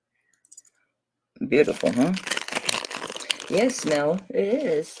 Beautiful, huh? Yes, Mel, it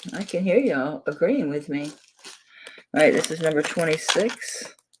is. I can hear y'all agreeing with me. All right, this is number 26.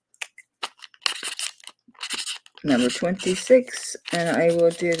 Number 26, and I will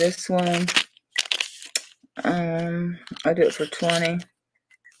do this one. I'll do it for 20.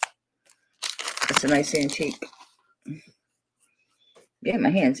 It's a nice antique. Yeah, my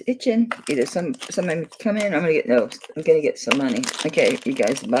hand's itching. Either somebody come in. I'm gonna get some money. Okay, you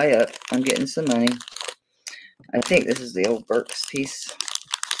guys buy up. I'm getting some money. I think this is the old Burks piece.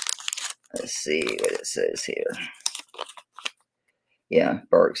 Let's see what it says here. Yeah,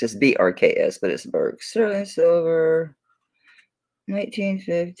 Burks. It's BRKS, but it's Burks. Sterling silver,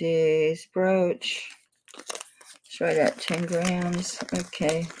 1950s brooch. Let's try that 10 grams.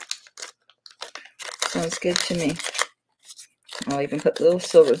 Okay. Sounds good to me. I'll even put the little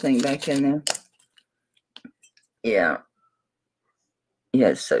silver thing back in there. Yeah. Yeah,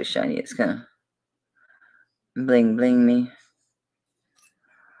 it's so shiny. It's gonna bling bling me.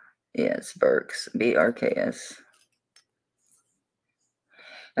 Yeah, it's Burks. BRKS.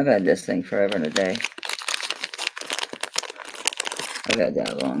 I've had this thing forever and a day. I've had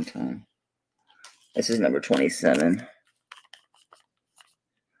that a long time. This is number 27.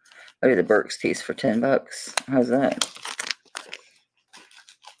 I'll do the Burks piece for 10 bucks. How's that?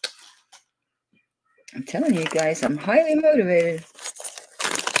 I'm telling you guys, I'm highly motivated.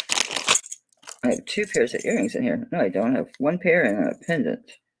 I have 2 pairs of earrings in here. No, I don't. I have 1 pair and a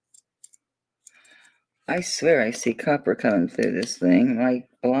pendant. I swear I see copper coming through this thing. Am I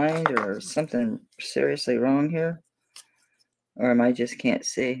blind or something seriously wrong here? Or am I just can't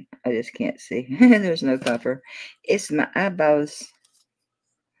see? I just can't see. There's no copper. It's my eyeballs.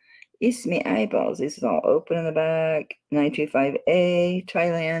 It's my eyeballs. This is all open in the back. 925A,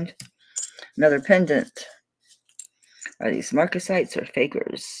 Thailand. Another pendant. Are these marcasites or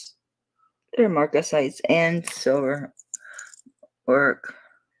fakers? They're marcasites and silver work.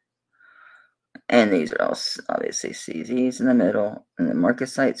 And these are all obviously CZs in the middle. And the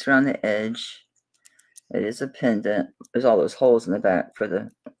marcasites are on the edge. It is a pendant. There's all those holes in the back for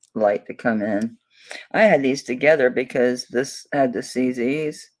the light to come in. I had these together because this had the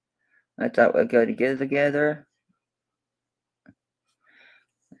CZs. I thought would go together.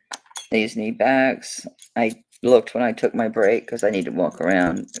 These need backs. I looked when I took my break because I need to walk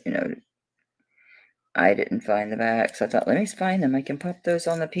around, you know. I didn't find the backs. I thought, let me find them. I can pop those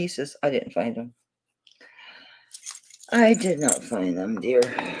on the pieces. I didn't find them. I did not find them, dear.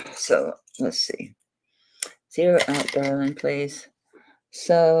 So, let's see. 0 out, darling, please.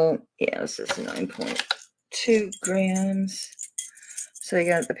 So, yeah, this is 9.2 grams. So, you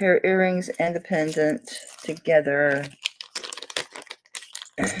got the pair of earrings and the pendant together.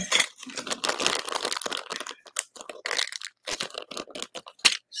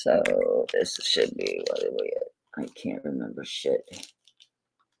 So, this should be, what are we at? I can't remember shit.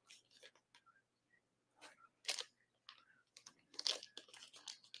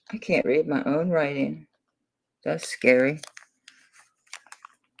 I can't read my own writing. That's scary.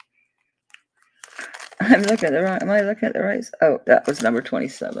 I'm looking at the right. Am I looking at the right? Oh, that was number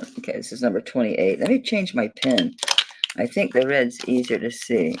 27. Okay, this is number 28. Let me change my pen. I think the red's easier to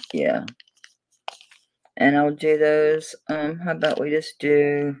see. Yeah. And I'll do those. How about we just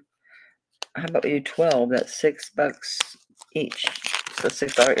do? How about we do 12? That's $6 each. So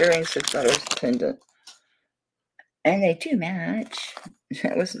 $6 earrings, $6 pendant. And they do match.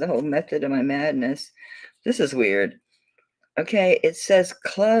 That was the whole method of my madness. This is weird. Okay, it says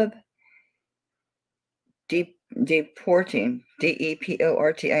Club Deporting,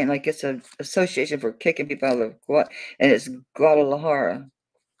 DEPORTI, and like it's an association for kicking people out of and it's Guadalajara,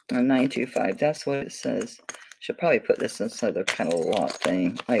 925. That's what it says. Should probably put this inside the kind of lot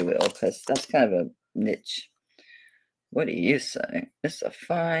thing. I will, because that's kind of a niche. What do you say? It's a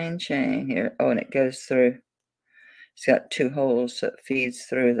fine chain here. Oh, and it goes through. It's got 2 holes, so it feeds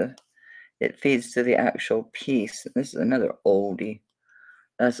through the actual piece. This is another oldie.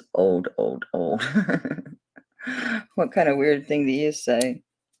 That's old. What kind of weird thing do you say?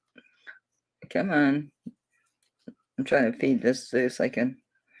 Come on. I'm trying to feed this through so I can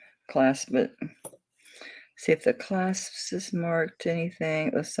clasp it. See if the clasps is marked anything.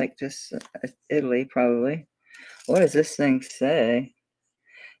 It looks like just Italy, probably. What does this thing say?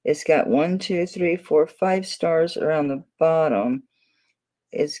 It's got 1, 2, 3, 4, 5 stars around the bottom.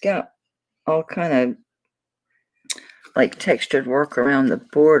 It's got all kind of like textured work around the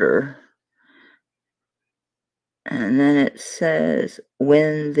border. And then it says,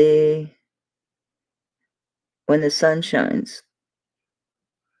 when the sun shines.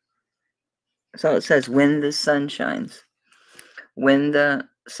 So it says, when the sun shines. When the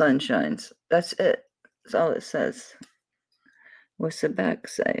sun shines. That's it. That's all it says. What's the back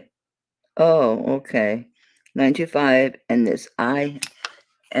say? Oh, okay. 925 and this I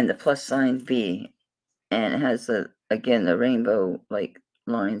and the plus sign B. And it has again the rainbow like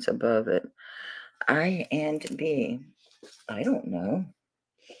lines above it. I and B. I don't know.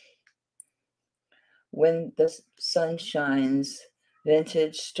 When the sun shines,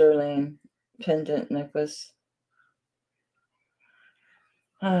 vintage sterling pendant necklace.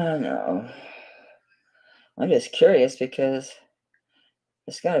 I don't know. I'm just curious because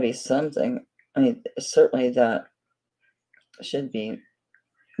it's got to be something. I mean, certainly that should be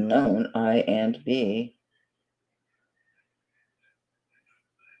known, I and B.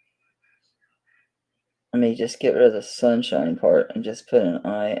 Let me just get rid of the sunshine part and just put an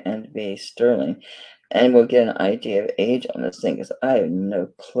I and B sterling. And we'll get an idea of age on this thing because I have no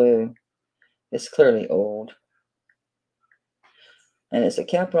clue. It's clearly old. And it's a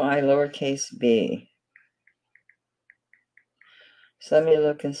capital I, lowercase b. So let me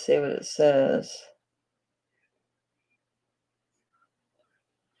look and see what it says.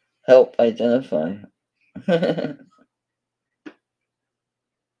 Help identify.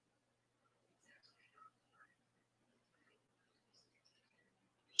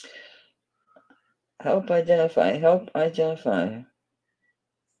 Help identify. Help identify.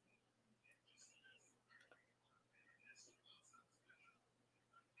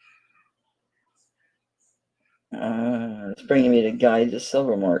 It's bringing me to Guide to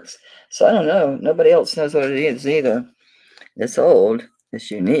Silver Marks. So I don't know. Nobody else knows what it is either. It's old.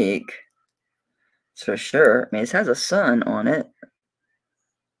 It's unique. It's for sure. I mean, it has a sun on it.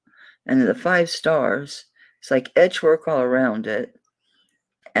 And the 5 stars. It's like edge work all around it.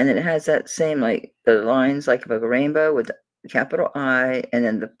 And then it has that same, like, the lines like of a rainbow with the capital I and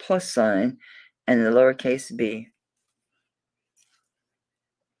then the plus sign and the lowercase b.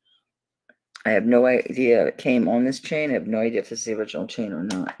 I have no idea it came on this chain. I have no idea if it's the original chain or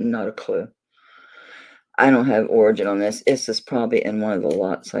not. Not a clue. I don't have origin on this. This is probably in one of the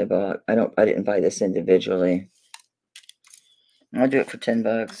lots I bought. I didn't buy this individually. I'll do it for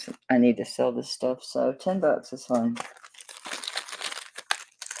 $10. I need to sell this stuff, so $10 is fine.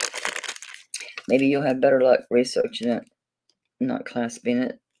 Maybe you'll have better luck researching it, not clasping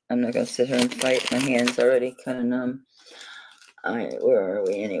it. I'm not going to sit here and fight. My hand's already kind of numb. Where are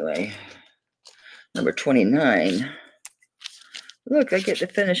we anyway? Number 29. Look, I get to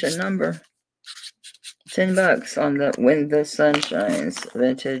finish a number. $10 on the When the Sun Shines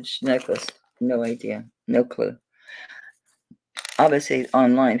vintage necklace. No idea. No clue. Obviously,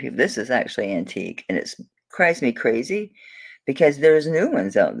 online people, this is actually antique, and it drives me crazy because there's new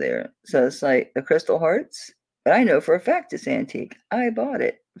ones out there. So it's like the Crystal Hearts, but I know for a fact it's antique. I bought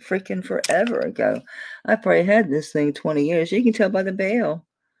it freaking forever ago. I probably had this thing 20 years. You can tell by the bail.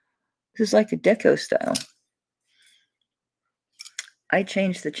 This is like the deco style. I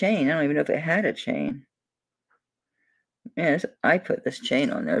changed the chain. I don't even know if it had a chain. Yes, I put this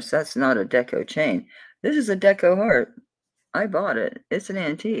chain on there, so that's not a deco chain. This is a deco heart. I bought it. It's an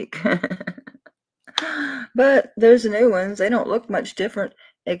antique. But there's the new ones. They don't look much different,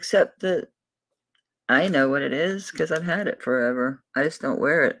 except that I know what it is because I've had it forever. I just don't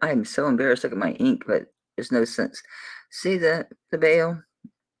wear it. I'm so embarrassed. Look at my ink, but there's no sense. See the bail?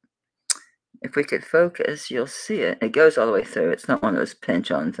 If we could focus, you'll see it. It goes all the way through. It's not one of those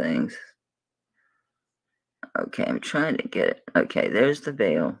pinch-on things. Okay, I'm trying to get it. Okay, there's the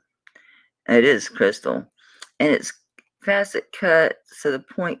bail. It is crystal. And it's facet cut, so the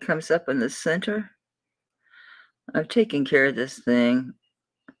point comes up in the center. I've taken care of this thing.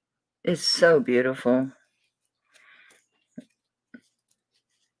 It's so beautiful.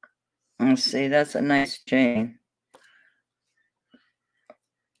 Let's see, that's a nice chain.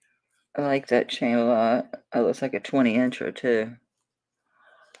 I like that chain a lot. It looks like a 20-incher too.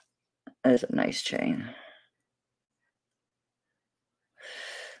 That is a nice chain.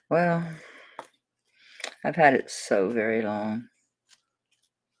 Well, I've had it so very long.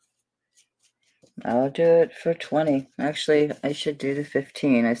 I'll do it for 20. Actually, I should do the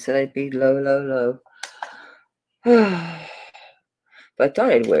 15. I said I'd be low. But I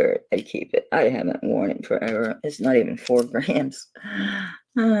thought I'd wear it. I'd keep it. I haven't worn it forever. It's not even 4 grams.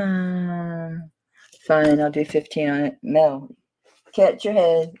 Fine, I'll do 15 on it. Mel, catch your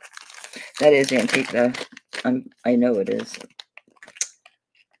head. That is antique, though. I know it is.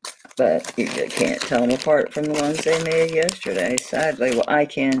 But you can't tell them apart from the ones they made yesterday, sadly. Well, I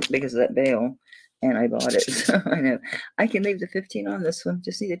can because of that bail, and I bought it. So I know I can leave the 15 on this one.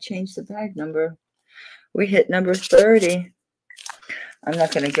 Just need to change the bag number. We hit number 30. I'm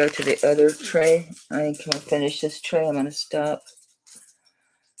not going to go to the other tray. I can finish this tray. I'm going to stop.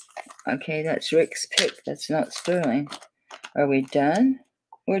 Okay, that's Rick's pick. That's not sterling. Are we done?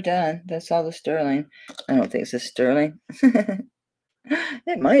 We're done. That's all the sterling. I don't think it's a sterling.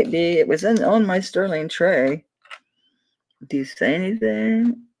 It might be. It was on my sterling tray. Do you say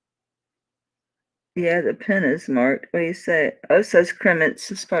anything? Yeah, the pen is marked. What do you say? Oh, it says Kremets.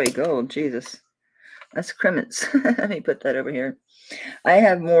 It's probably gold. Jesus. That's Kremets. Let me put that over here. I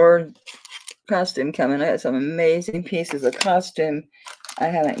have more costume coming. I got some amazing pieces of costume I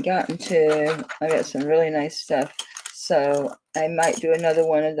haven't gotten to. I got some really nice stuff. So I might do another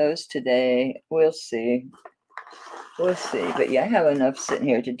one of those today. We'll see. We'll see. But yeah, I have enough sitting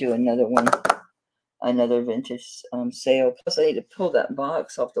here to do another one. Another vintage sale. Plus, I need to pull that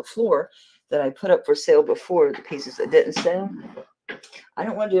box off the floor that I put up for sale before, the pieces that didn't sell. I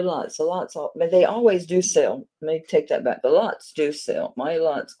don't want to do lots. The lots, but they always do sell. Let me take that back. The lots do sell. My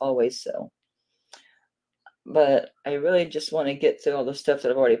lots always sell. But I really just want to get through all the stuff that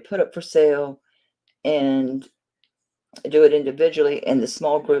I've already put up for sale and do it individually in the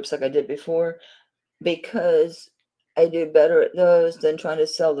small groups like I did before, because I do better at those than trying to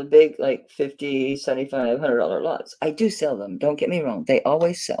sell the big, like $50, $75, $100 lots. I do sell them. Don't get me wrong. They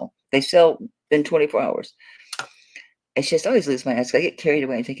always sell. They sell in 24 hours. It's just I always lose my ass. I get carried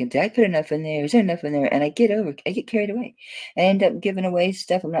away thinking, did I put enough in there? Is there enough in there? And I get carried away. I end up giving away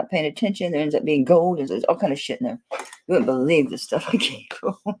stuff. I'm not paying attention. There ends up being gold. There's all kind of shit in there. You wouldn't believe the stuff I gave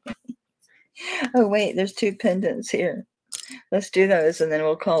away. Oh, wait, there's 2 pendants here. Let's do those and then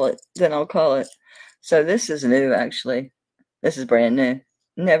we'll call it. Then I'll call it. So this is new, actually. This is brand new.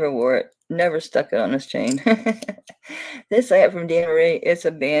 Never wore it. Never stuck it on this chain. This I got from Dana Marie. It's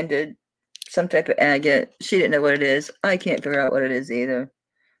a banded, some type of agate. She didn't know what it is. I can't figure out what it is either.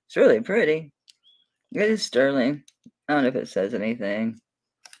 It's really pretty. It is sterling. I don't know if it says anything.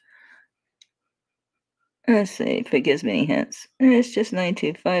 Let's see if it gives me any hints. It's just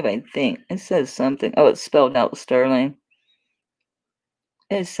 925, I think. It says something. Oh, it's spelled out sterling.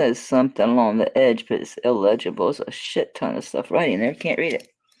 It says something along the edge, but it's illegible. There's a shit ton of stuff writing there. Can't read it.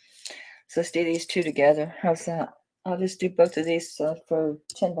 So let's do these 2 together. How's that? I'll just do both of these for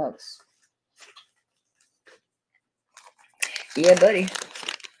 $10. Yeah, buddy.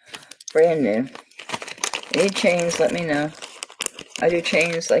 Brand new. Any chains, let me know. I do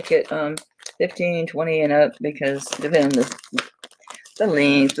chains like at 15, 20 and up because depending on the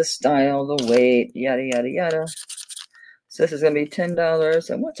length, the style, the weight, yada, yada, yada. So this is going to be $10.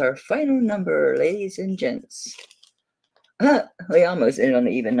 And what's our final number, ladies and gents? We almost ended on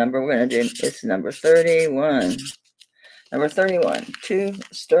an even number. We're going to do, it's number 31. Number 31. 2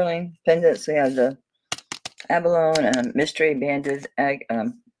 sterling pendants. We have the abalone mystery banded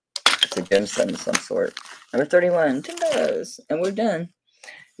it's a gemstone of some sort. Number 31, $10. And we're done.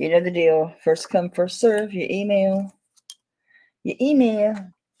 You know the deal. First come, first serve. You email.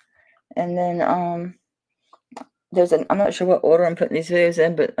 And then I'm not sure what order I'm putting these videos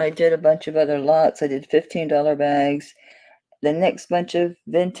in, but I did a bunch of other lots. I did $15 bags. The next bunch of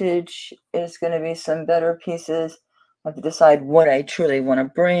vintage is going to be some better pieces. I have to decide what I truly want to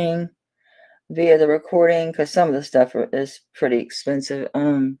bring via the recording, because some of the stuff is pretty expensive.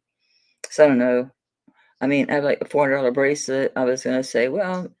 So I don't know. I mean, I have like a $400 bracelet. I was going to say,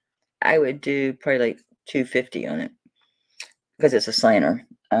 well, I would do probably like $250 on it because it's a signer.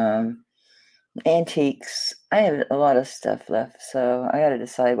 Antiques. I have a lot of stuff left, so I got to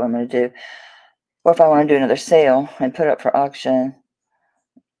decide what I'm going to do. Or if I want to do another sale and put it up for auction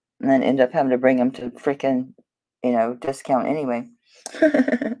and then end up having to bring them to freaking, discount anyway.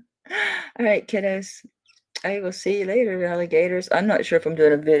 All right, kiddos. I will see you later, alligators. I'm not sure if I'm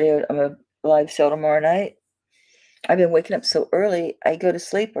doing a video. I'm a live sale tomorrow night. I've been waking up so early. I go to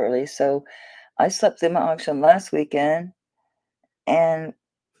sleep early, so I slept through my auction last weekend, and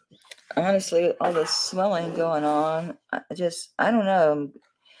honestly, all this swelling going on, I don't know.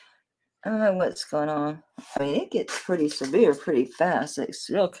 I don't know what's going on. I mean, it gets pretty severe pretty fast. It's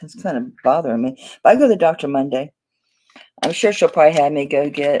kind of bothering me. But I go to the doctor Monday. I'm sure she'll probably have me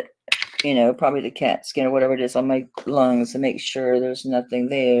go get, probably the CAT scan or whatever it is on my lungs to make sure there's nothing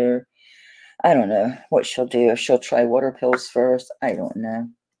there. I don't know what she'll do. If she'll try water pills first, I don't know.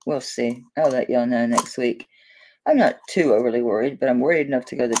 We'll see. I'll let y'all know next week. I'm not too overly worried, but I'm worried enough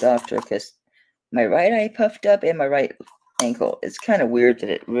to go to the doctor because my right eye puffed up and my right ankle. It's kind of weird that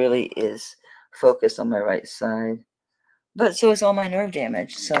it really is focused on my right side. But so is all my nerve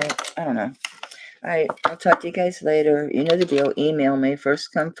damage. So I don't know. All right, I'll talk to you guys later. You know the deal. Email me.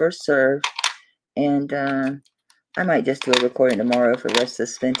 First come, first serve. And I might just do a recording tomorrow for the rest of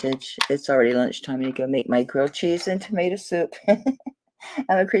this vintage. It's already lunchtime. I need to go make my grilled cheese and tomato soup. I'm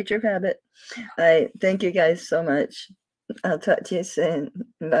a creature of habit. All right, thank you guys so much. I'll talk to you soon.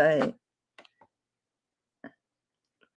 Bye.